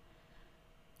in?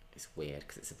 It's weird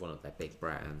because it's one of their big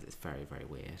brands. It's very, very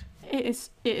weird. It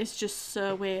is just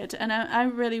so weird, and I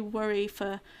really worry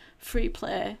for free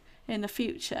play in the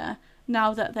future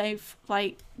now that they've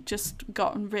like just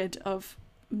gotten rid of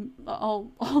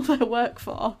all their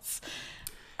workforce,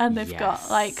 and they've got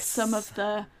like some of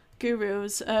the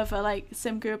gurus over. Like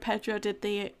Sim Guru Pedro did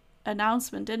the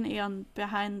announcement, didn't he, on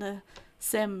Behind the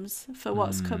Sims for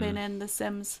what's coming in the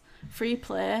Sims free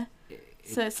play.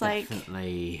 So it's like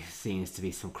definitely seems to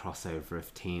be some crossover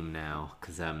of team now,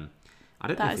 because I don't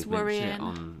know that if is we've mentioned worrying. it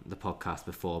on the podcast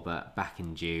before, but back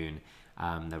in June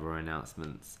there were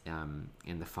announcements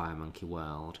in the Fire Monkey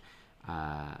world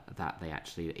that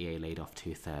EA laid off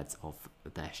 2/3 of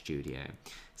their studio.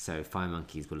 So Fire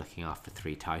Monkeys were looking after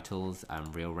 3 titles: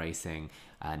 Real Racing,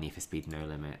 Need for Speed No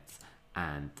Limits,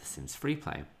 and The Sims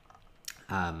Freeplay.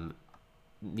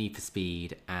 Need for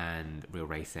Speed and Real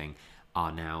Racing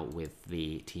are now with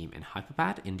the team in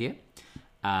Hyderabad, India,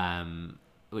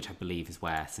 which I believe is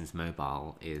where Sims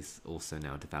Mobile is also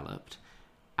now developed.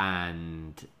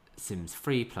 And Sims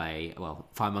Freeplay, well,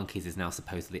 Fire Monkeys is now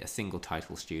supposedly a single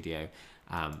title studio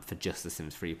for just the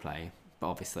Sims Freeplay, but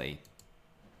obviously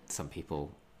some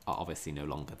people are obviously no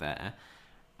longer there,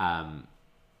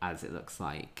 as it looks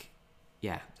like,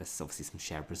 yeah, there's obviously some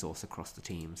shared resource across the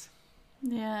teams.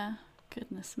 Yeah,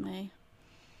 goodness me.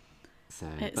 So,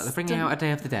 but they're bringing out a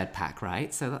Day of the Dead pack,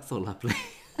 right? So that's all lovely.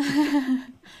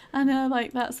 I know,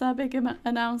 like, that's their big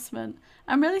announcement.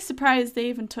 I'm really surprised they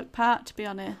even took part, to be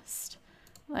honest.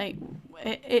 Like,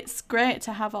 it's great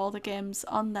to have all the games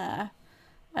on there,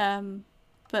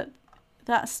 but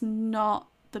that's not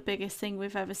the biggest thing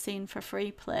we've ever seen for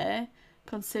free play,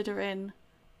 considering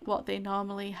what they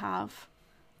normally have.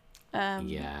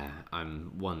 Yeah,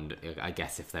 I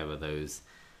guess if there were those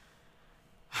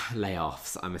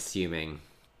layoffs, I'm assuming,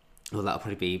 well, that'll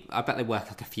probably be, I bet they work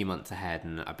like a few months ahead,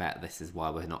 and I bet this is why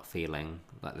we're not feeling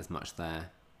like there's much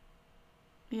there.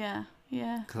 Yeah.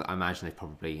 Because I imagine they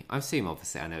probably, I assume,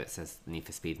 obviously, I know it says Need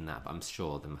for Speed and that, but I'm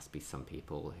sure there must be some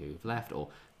people who've left, or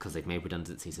because they've made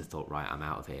redundancies and thought, right, I'm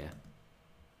out of here.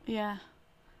 Yeah.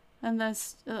 And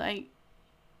there's, like,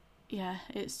 yeah,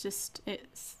 it's just,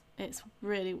 it's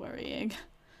really worrying.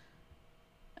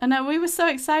 And we were so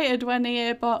excited when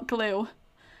EA bought Glue.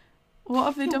 What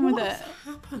have they done with it? What has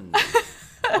happened?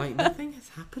 Like, nothing has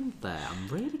happened there. I'm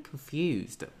really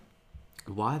confused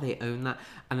why they own that.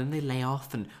 And then they lay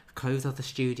off and close other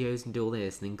studios and do all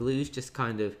this. And then Glue's just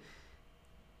kind of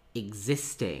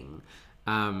existing.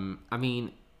 I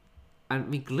mean,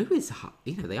 Glue is,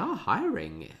 they are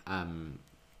hiring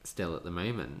still at the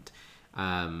moment.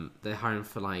 They're hiring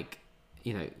for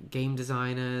game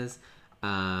designers,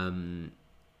 all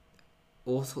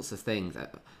sorts of things.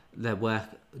 Their work.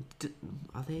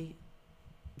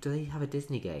 Do they have a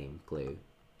Disney game, Glue?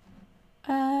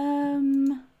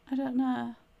 I don't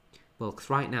know. Well, because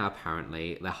right now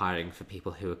apparently they're hiring for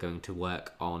people who are going to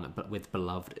work on, but with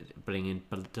bringing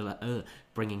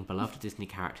beloved Disney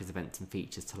characters, events, and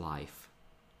features to life.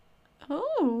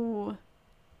 Oh.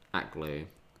 At Glue.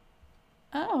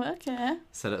 Oh, okay.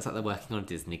 So it looks like they're working on a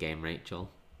Disney game, Rachel.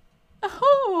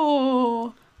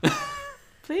 Oh.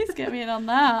 Please get me in on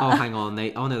that. Oh, hang on.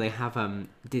 They have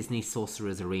Disney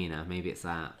Sorcerer's Arena. Maybe it's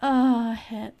that. Oh, I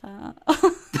hate that.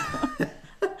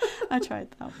 I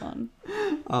tried that one.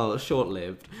 Oh,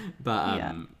 short-lived. But,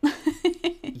 yeah.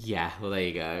 Yeah, well, there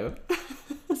you go.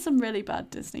 There's some really bad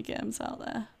Disney games out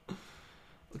there.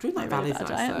 Dreamlight Valley's really nice,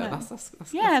 bad, though. That's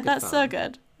yeah, good that's fun. so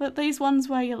good. But these ones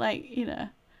where you're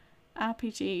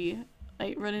RPG,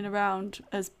 running around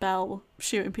as Belle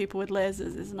shooting people with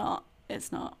lasers it's not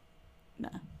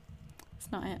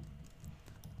it.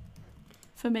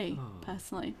 For me,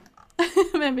 personally.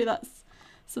 Maybe that's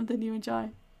something you enjoy.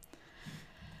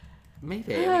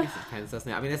 Maybe. I guess it depends,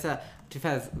 doesn't it? I mean, to be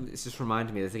fair, it's just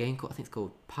reminded me, there's a game called, I think it's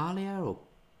called Palia or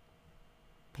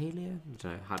Paleo? I don't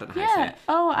know how to say it.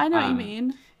 Oh, I know what you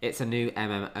mean. It's a new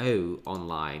MMO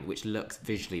online, which looks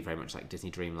visually very much like Disney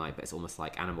Dreamlight, but it's almost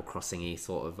like Animal Crossing-y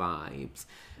sort of vibes.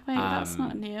 Wait, that's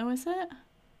not new, is it?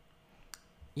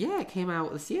 Yeah, it came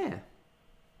out this year.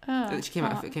 Oh, It came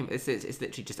out. It's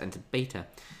literally just entered beta,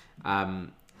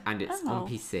 and it's on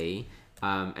PC,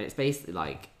 and it's basically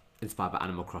like inspired by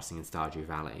Animal Crossing and Stardew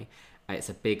Valley. It's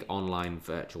a big online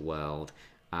virtual world,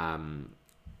 open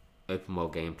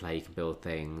world gameplay. You can build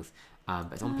things,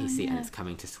 but it's on PC and it's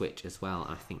coming to Switch as well.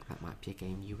 I think that might be a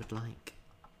game you would like.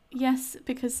 Yes,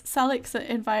 because Salix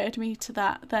invited me to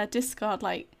their Discord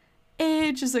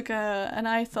ages ago, and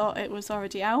I thought it was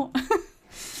already out.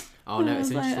 Oh no, it's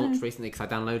only launched recently because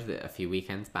I downloaded it a few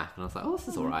weekends back and I was like, oh, this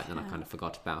is alright. And then I kind of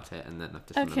forgot about it and then I've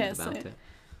just remembered about it.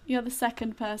 You're the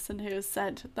second person who has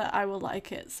said that I will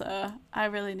like it, so I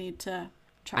really need to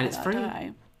try it. And it's free. Don't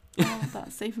I? Oh,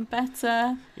 that's even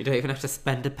better. You don't even have to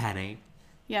spend a penny.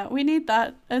 Yeah, we need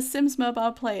that as Sims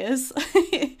Mobile players.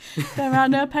 There are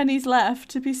no pennies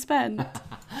left to be spent.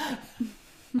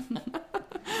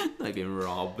 They've been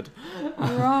robbed.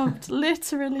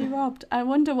 Literally robbed. I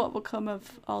wonder what will come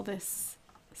of all this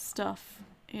stuff.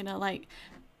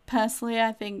 Personally,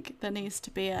 I think there needs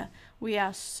to be we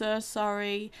are so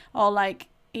sorry, or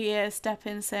EA step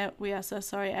in and say, we are so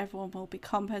sorry, everyone will be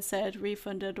compensated,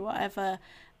 refunded, whatever,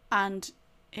 and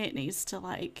it needs to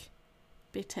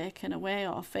be taken away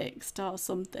or fixed or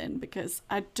something, because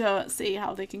I don't see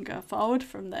how they can go forward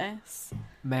from this.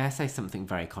 May I say something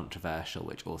very controversial,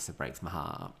 which also breaks my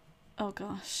heart? Oh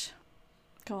gosh.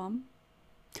 Go on.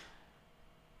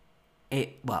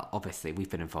 Well, obviously, we've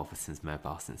been involved with Sims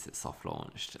Mobile since it soft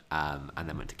launched, and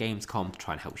then went to Gamescom to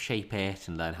try and help shape it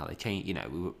and learn how they change.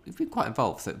 We've been quite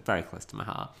involved, so very close to my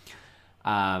heart.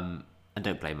 And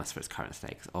don't blame us for its current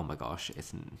state, because oh my gosh.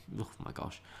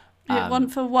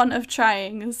 For want of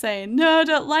trying and saying, no, I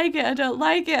don't like it.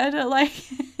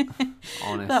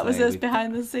 Honestly, that was us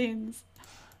behind the scenes.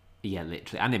 Yeah,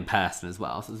 literally, and in person as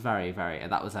well. So it was very, very.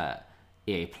 That was at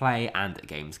EA Play and at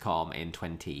Gamescom in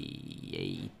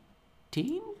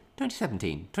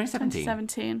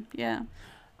 2017, yeah.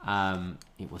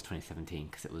 It was 2017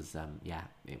 because it was I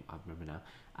remember now.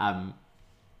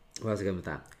 Where was I going with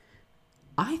that?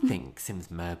 I think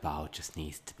Sims Mobile just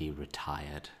needs to be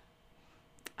retired.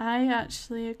 I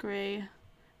actually agree,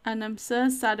 and I'm so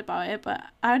sad about it, but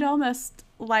I'd almost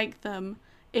like them,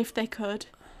 if they could,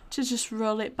 to just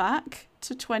roll it back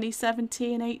to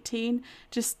 2017-18,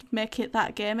 just make it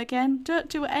that game again. Don't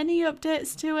do any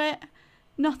updates to it.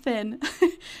 Nothing.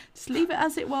 Just leave it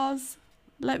as it was.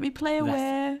 Let me play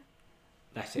away.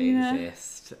 Let it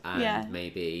exist and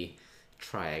maybe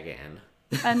try again.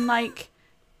 And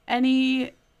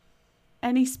any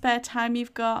spare time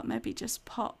you've got, maybe just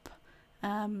pop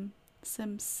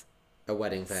Sims. A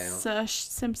wedding veil.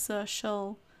 Sims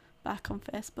Social back on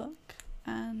Facebook,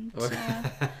 and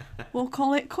we'll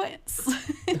call it quits.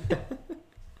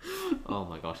 Oh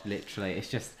my gosh, literally, it's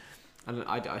just.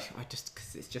 I just,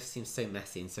 because it just seems so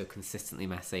messy and so consistently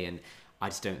messy, and I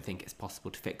just don't think it's possible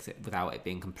to fix it without it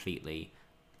being completely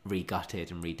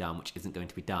re-gutted and redone, which isn't going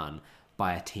to be done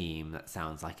by a team that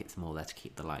sounds like it's more there to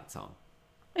keep the lights on.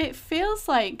 It feels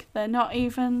like they're not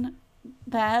even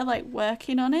there,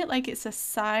 working on it, it's a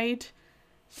side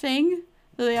thing,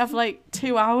 Do they have like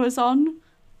 2 hours on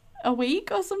a week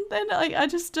or something? Like, I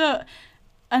just don't.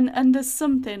 And there's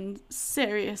something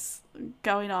serious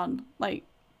going on, like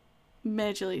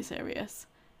majorly serious.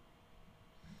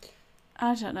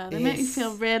 I don't know. They make me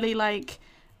feel really like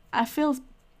I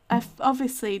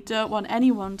obviously don't want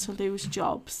anyone to lose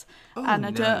jobs, and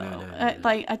I don't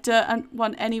I don't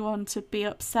want anyone to be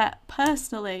upset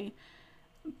personally,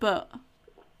 but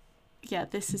yeah,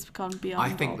 this has gone beyond. I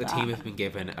think all the that. team have been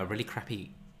given a really crappily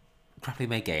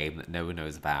made game that no one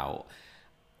knows about.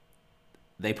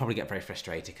 They probably get very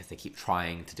frustrated because they keep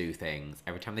trying to do things.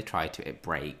 Every time they try to, it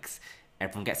breaks.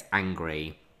 Everyone gets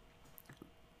angry.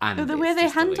 And the way they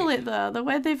handle it, though, the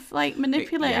way they've like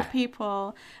manipulated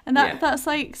people, and that's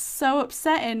like so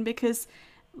upsetting because,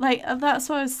 like, that's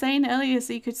what I was saying earlier.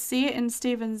 So you could see it in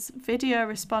Stephen's video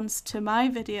response to my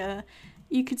video.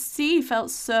 You could see he felt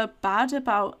so bad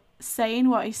about saying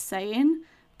what he's saying,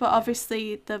 but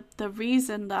obviously the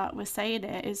reason that we're saying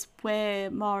it is way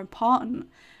more important.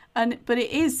 But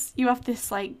it is, you have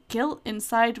this like guilt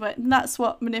inside and that's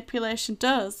what manipulation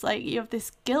does. Like, you have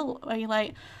this guilt where you're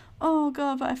like, oh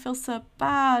God, but I feel so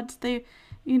bad. They're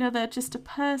just a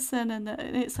person, and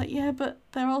it's like, yeah, but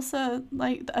they're also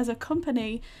like, as a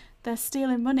company, they're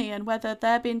stealing money, and whether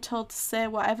they're being told to say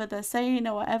whatever they're saying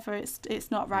or whatever, it's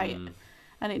not right,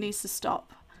 and it needs to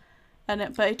stop.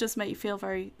 But it does make you feel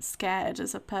very scared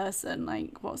as a person,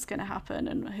 like what's going to happen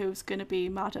and who's going to be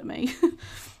mad at me.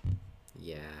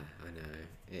 Yeah, I know.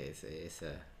 It's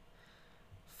a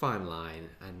fine line,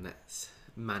 and let's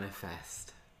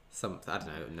manifest something. I don't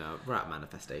know. No, we're at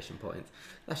manifestation points.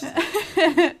 That's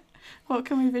just What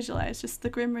can we visualize? Just the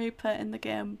Grim Reaper in the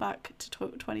game back to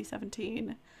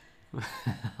 2017.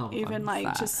 Even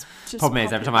like just problem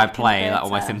is every time I play, like, all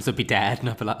my Sims would be dead, and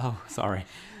I'd be like, oh, sorry.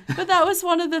 But that was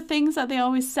one of the things that they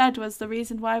always said was the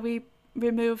reason why we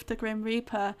removed the Grim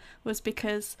Reaper was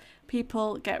because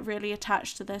people get really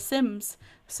attached to their Sims.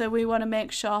 So we want to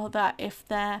make sure that if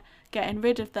they're getting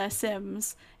rid of their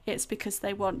Sims, it's because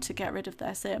they want to get rid of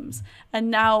their Sims. And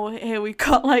now here we've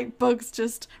got like bugs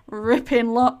just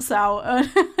ripping lots out.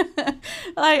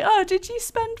 Like, oh, did you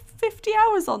spend 50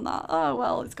 hours on that? Oh,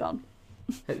 well, it's gone.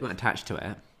 You weren't attached to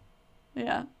it.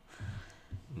 Yeah.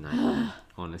 No,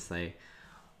 honestly.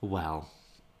 Well,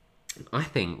 I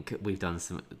think we've done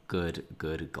some good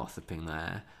gossiping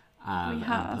there. We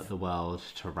have. And put the world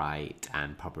to right,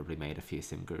 and probably made a few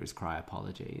Sim Gurus cry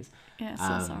apologies. Yeah,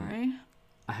 so sorry.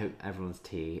 I hope everyone's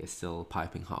tea is still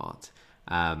piping hot.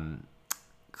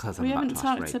 Because we I'm haven't about to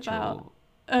talked ask Rachel. About.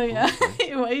 Oh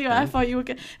yeah, I thought you were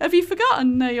good. Have you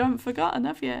forgotten? No, you haven't forgotten,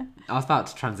 have you? I was about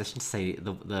to transition to say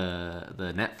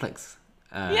the Netflix.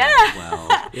 Yeah.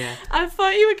 World. Yeah. I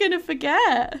thought you were gonna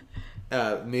forget.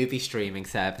 Movie streaming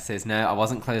services. No, I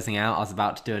wasn't closing out. I was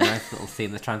about to do a nice little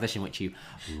seamless transition, which you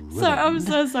ruined. Sorry, I'm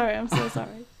so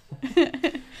sorry.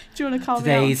 Do you want to call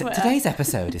me on Twitter? Today's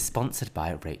episode is sponsored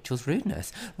by Rachel's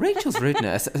Rudeness. Rachel's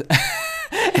Rudeness.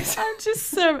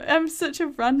 I'm such a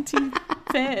ranty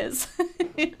face.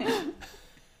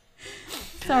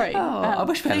 Sorry. Oh, I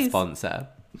wish we had a sponsor.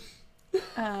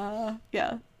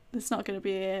 Yeah, it's not going to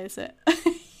be EA, is it?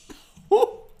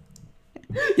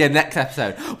 Yeah, next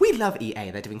episode. We love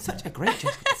EA. They're doing such a great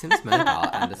job with The Sims Mobile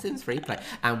and The Sims Free Play,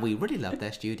 and we really love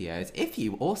their studios. If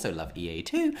you also love EA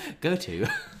too, go to...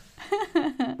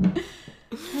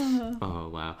 Oh,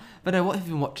 wow. But no, what have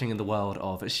you been watching in the world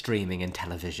of streaming and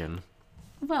television?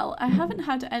 Well, I haven't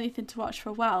had anything to watch for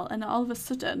a while, and all of a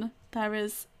sudden there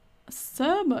is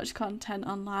so much content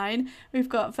online. We've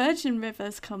got Virgin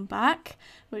Rivers come back,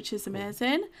 which is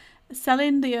amazing.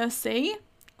 Selling the OC,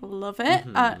 love it.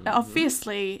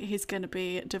 Obviously, he's going to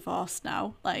be divorced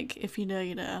now. Like, if you know,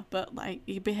 you know. But, like,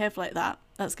 you behave like that,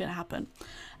 that's going to happen.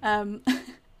 And,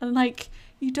 like,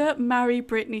 you don't marry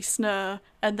Britney Snow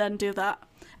and then do that.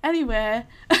 Anyway,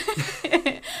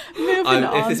 moving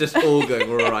on. This is just all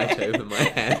going right over my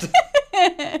head.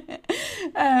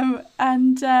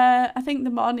 And I think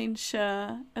the morning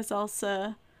show has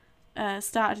also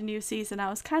started a new season.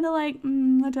 I was kind of like,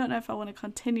 I don't know if I want to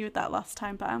continue with that last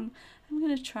time, but I'm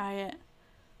going to try it.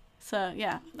 So,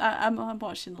 yeah, I'm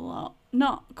watching a lot.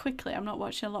 Not quickly, I'm not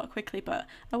watching a lot quickly, but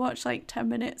I watch like 10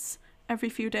 minutes every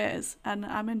few days, and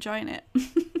I'm enjoying it.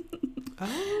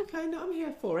 Oh, okay, no, I'm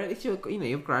here for it. If you're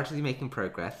gradually making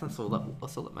progress. That's all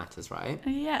that matters, right?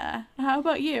 Yeah. How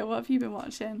about you? What have you been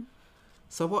watching?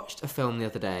 So I watched a film the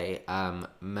other day,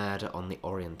 Murder on the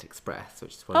Orient Express,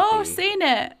 which is one of the I've seen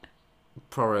it.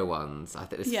 Proro ones. I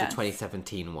think this is Yes. the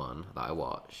 2017 one that I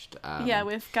watched. Yeah,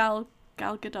 with Gal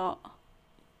Gadot.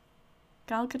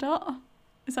 Gal Gadot?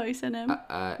 Is that what you said him?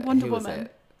 Wonder who was Woman.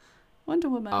 it? Wonder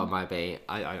Woman. Oh, maybe.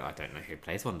 I don't know who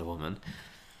plays Wonder Woman.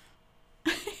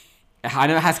 I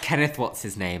know it has Kenneth what's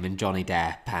his name and Johnny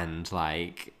Depp and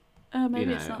like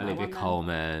Maybe it's not that Olivia one.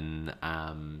 Colman.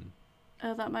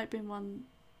 That might be one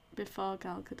before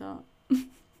Gal Gadot.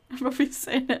 I'm probably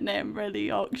saying her name really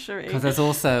Yorkshire-y. Because there's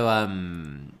also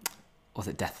was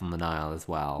it Death on the Nile as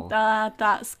well?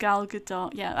 That's Gal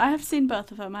Gadot. Yeah, I have seen both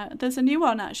of them. There's a new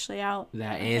one actually out. There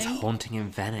I is think. Haunting in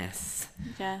Venice.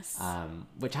 Yes.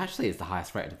 Which actually is the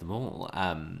highest rated of them all.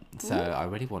 So Ooh. I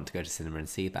really want to go to cinema and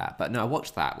see that. But no, I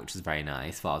watched that, which was very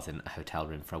nice. While I was in a hotel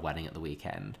room for a wedding at the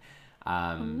weekend.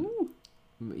 Ooh.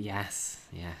 Yes,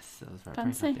 that was very,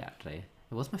 Fancy. very happy actually.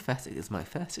 It was my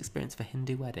first experience of a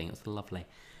Hindu wedding. It was lovely.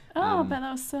 Oh, I bet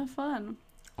that was so fun.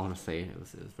 Honestly, it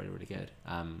was really, really good.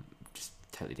 Just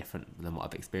totally different than what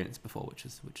I've experienced before, which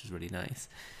is really nice.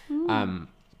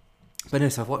 But no,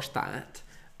 so I've watched that,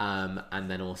 and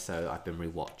then also I've been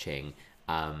rewatching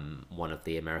one of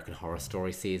the American Horror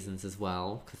Story seasons as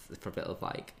well, because for a bit of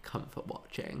like comfort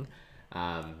watching.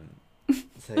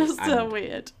 That's so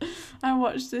weird. I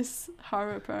watched this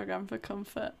horror program for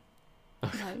comfort.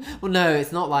 Like, Well, no,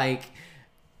 it's not like.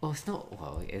 Well, it's not.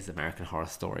 Well, it is American Horror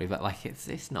Story, but like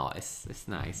it's not. It's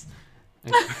nice.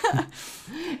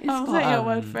 I'll take your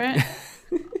word for it.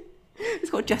 It's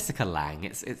got Jessica Lange.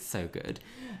 It's so good.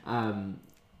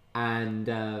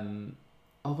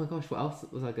 Oh my gosh, what else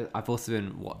was I good? I've also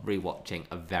been rewatching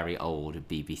a very old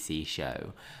BBC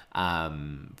show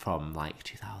from like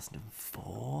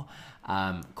 2004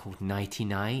 called Nighty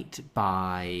Night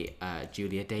by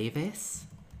Julia Davis.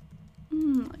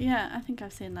 Yeah, I think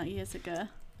I've seen that years ago.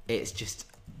 It's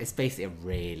basically a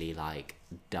really like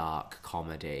dark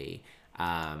comedy,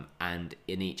 and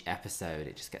in each episode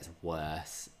it just gets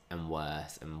worse and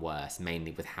worse and worse,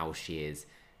 mainly with how she is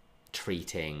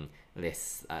treating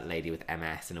this lady with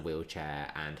MS in a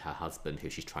wheelchair and her husband who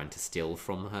she's trying to steal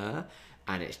from her,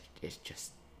 and it's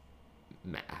just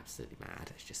absolutely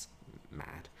mad. It's just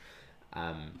mad.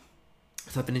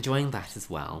 So I've been enjoying that as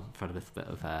well for a little bit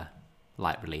of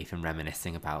light relief and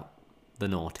reminiscing about the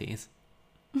noughties.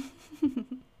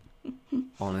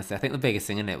 Honestly, I think the biggest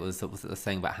thing in it was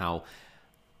saying about how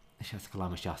she was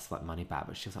like, she asked for like money back,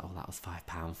 but she was like, oh, that was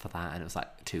 £5 for that, and it was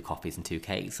like 2 coffees and 2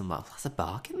 cakes. I'm like, that's a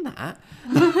bargain, that.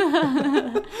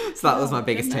 So that was my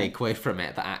biggest takeaway from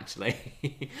it. That actually,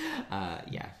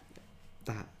 yeah,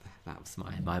 that was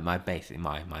my basically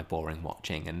my boring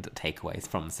watching and takeaways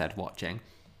from said watching.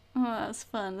 Oh, that's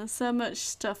fun. There's so much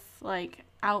stuff like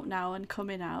out now and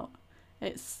coming out.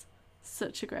 It's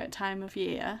such a great time of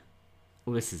year.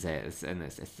 Well, this is it, it's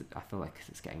I feel like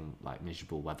it's getting like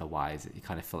miserable weather-wise. You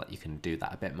kind of feel like you can do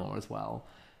that a bit more as well.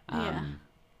 Yeah.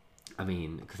 I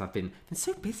mean, because I've been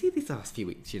so busy these last few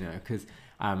weeks, you know, because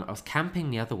I was camping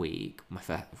the other week.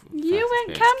 You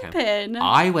went camping?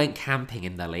 I went camping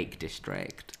in the Lake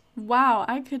District. Wow,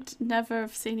 I could never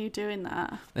have seen you doing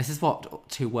that. This is what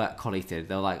 2 work colleagues did.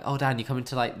 They were like, "Oh, Dan, you coming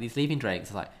to like these leaving drinks?"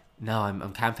 I was like, "No,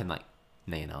 I'm camping." Like,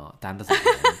 no, you're not. Dan doesn't.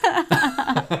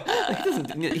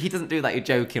 He doesn't do that. You're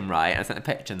joking, right? I sent a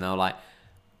picture, and they were like,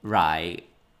 "Right,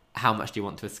 how much do you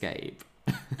want to escape?"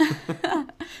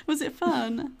 Was it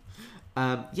fun?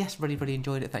 Yes, really, really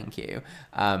enjoyed it. Thank you.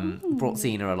 Brought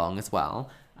Xena along as well.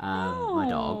 My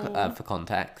dog, for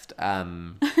context.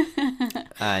 And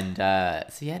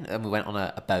so yeah, and we went on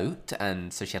a boat,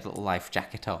 and so she had a little life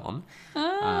jacket on.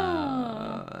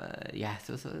 Yeah,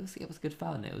 so it was good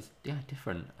fun. It was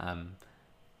different.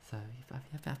 So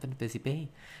I've been a busy bee.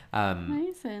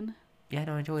 Amazing. Yeah,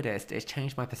 no, I enjoyed it. It's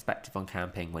changed my perspective on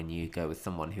camping when you go with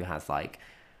someone who has like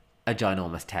a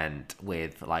ginormous tent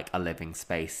with like a living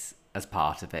space as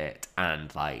part of it,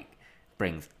 and like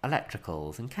brings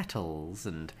electricals and kettles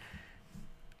and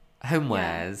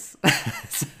homewares.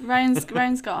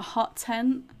 Ryan's got a hot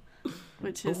tent,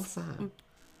 which is What's that?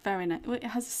 very nice. It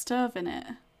has a stove in it.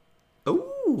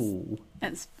 Ooh.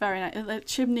 It's very nice. The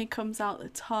chimney comes out the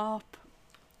top.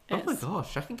 Oh my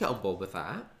gosh, I can get on board with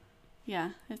that.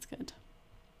 Yeah, it's good.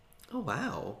 Oh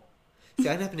wow. See,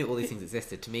 I never knew all these things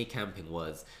existed. To me, camping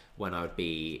was when I would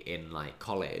be in like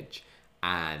college,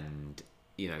 and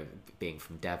you know, being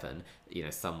from Devon, you know,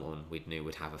 someone we knew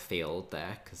would have a field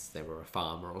there because they were a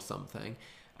farmer or something,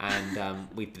 and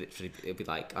it'd be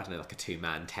like, I don't know, like a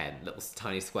 2-man tent, little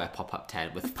tiny square pop-up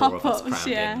tent with 4 of us crammed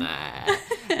in there,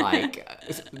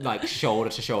 like shoulder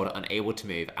to shoulder, unable to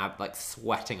move, like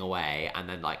sweating away, and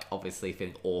then like obviously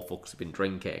feeling awful because we've been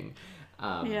drinking.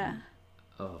 Yeah.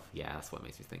 Oh yeah, that's what it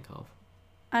makes me think of.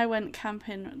 I went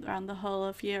camping around the whole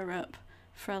of Europe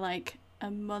for like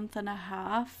a month and a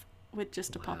half with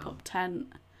just a pop-up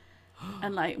tent.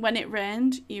 And like when it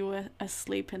rained, you were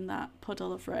asleep in that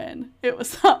puddle of rain. It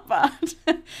was that bad.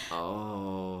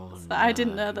 Oh, So I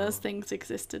didn't know those things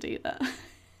existed either.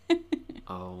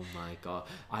 Oh my god,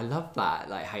 I love that.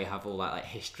 Like how you have all that like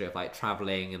history of like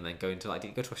traveling and then going to like, did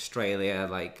you go to Australia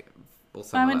like or I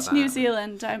somewhere went like to New that?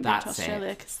 Zealand. I haven't been to That's Australia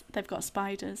it. because they've got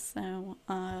spiders. So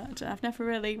I've never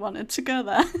really wanted to go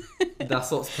there.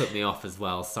 That's what's put me off as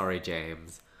well. Sorry,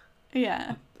 James.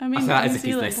 Yeah, I I mean, feel like as New if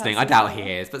he's Zealand listening. has I doubt as he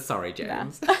well. is, but sorry,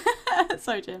 James.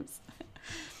 Sorry, James.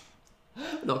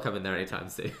 Not coming there anytime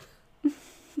soon.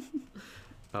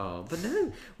 Oh, but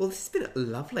no. Well, this has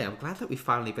been lovely. I'm glad that we've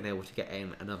finally been able to get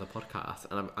in another podcast,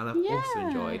 and I've also Yeah.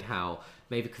 enjoyed how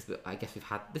maybe because I guess we've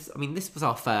had this. I mean, this was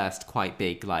our first quite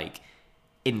big like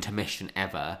intermission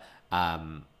ever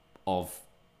of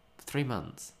 3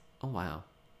 months. Oh wow.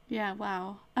 Yeah,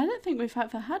 wow. I don't think we've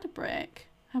ever had a break,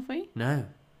 have we? No.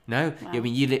 No, Wow. I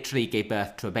mean you literally gave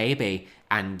birth to a baby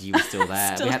and you were still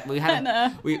there. Still we I had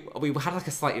know. we had like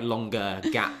a slightly longer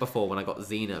gap before when I got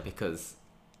Xena because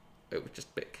it was just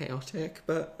a bit chaotic.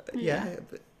 But yeah,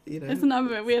 but, you know, Isn't that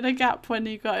weird? We had a gap when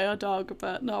you got your dog,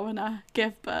 but not when I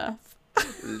gave birth.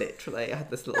 literally I had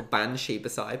this little banshee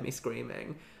beside me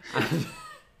screaming, and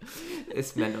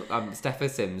it's meant Steph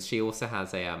Sims. She also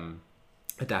has a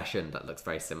Dachshund that looks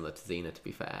very similar to Xena, to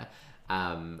be fair.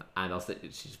 And also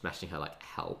she's messaging her like,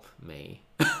 help me.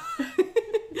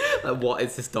 Like, what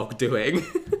is this dog doing?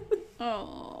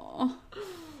 Oh.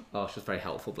 Oh, she was very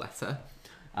helpful, bless her.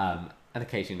 And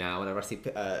occasionally now, whenever I see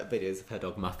videos of her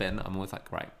dog Muffin, I'm always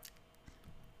like, right.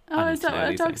 Oh, I need is to that know what a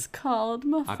these dog's things. called?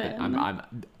 Muffin. I'm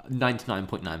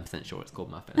 99.9% sure it's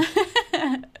called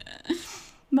Muffin.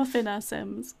 Muffin or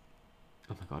Sims.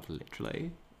 Oh my god,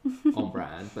 literally. On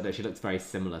brand. But no, she looks very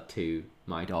similar to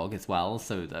my dog as well.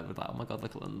 So that was like, oh my god,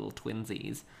 look at the little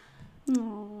twinsies.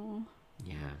 Oh.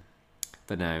 Yeah.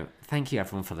 But no, thank you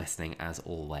everyone for listening as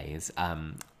always.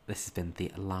 This has been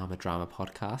the Llama Drama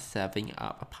Podcast, serving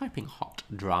up a piping hot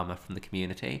drama from the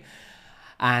community.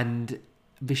 And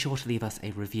be sure to leave us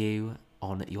a review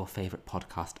on your favourite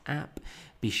podcast app.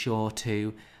 Be sure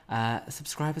to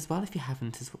subscribe as well if you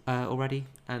haven't already.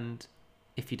 And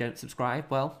if you don't subscribe,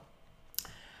 well,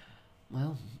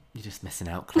 you're just missing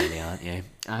out clearly, aren't you?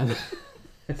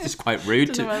 It's just quite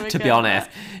rude Don't know where we're to be going honest.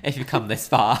 If you've come this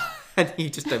far and you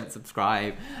just don't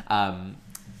subscribe,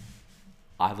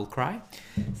 I will cry.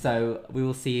 So we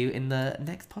will see you in the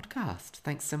next podcast.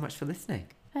 Thanks so much for listening.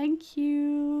 Thank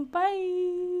you.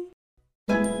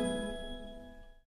 Bye.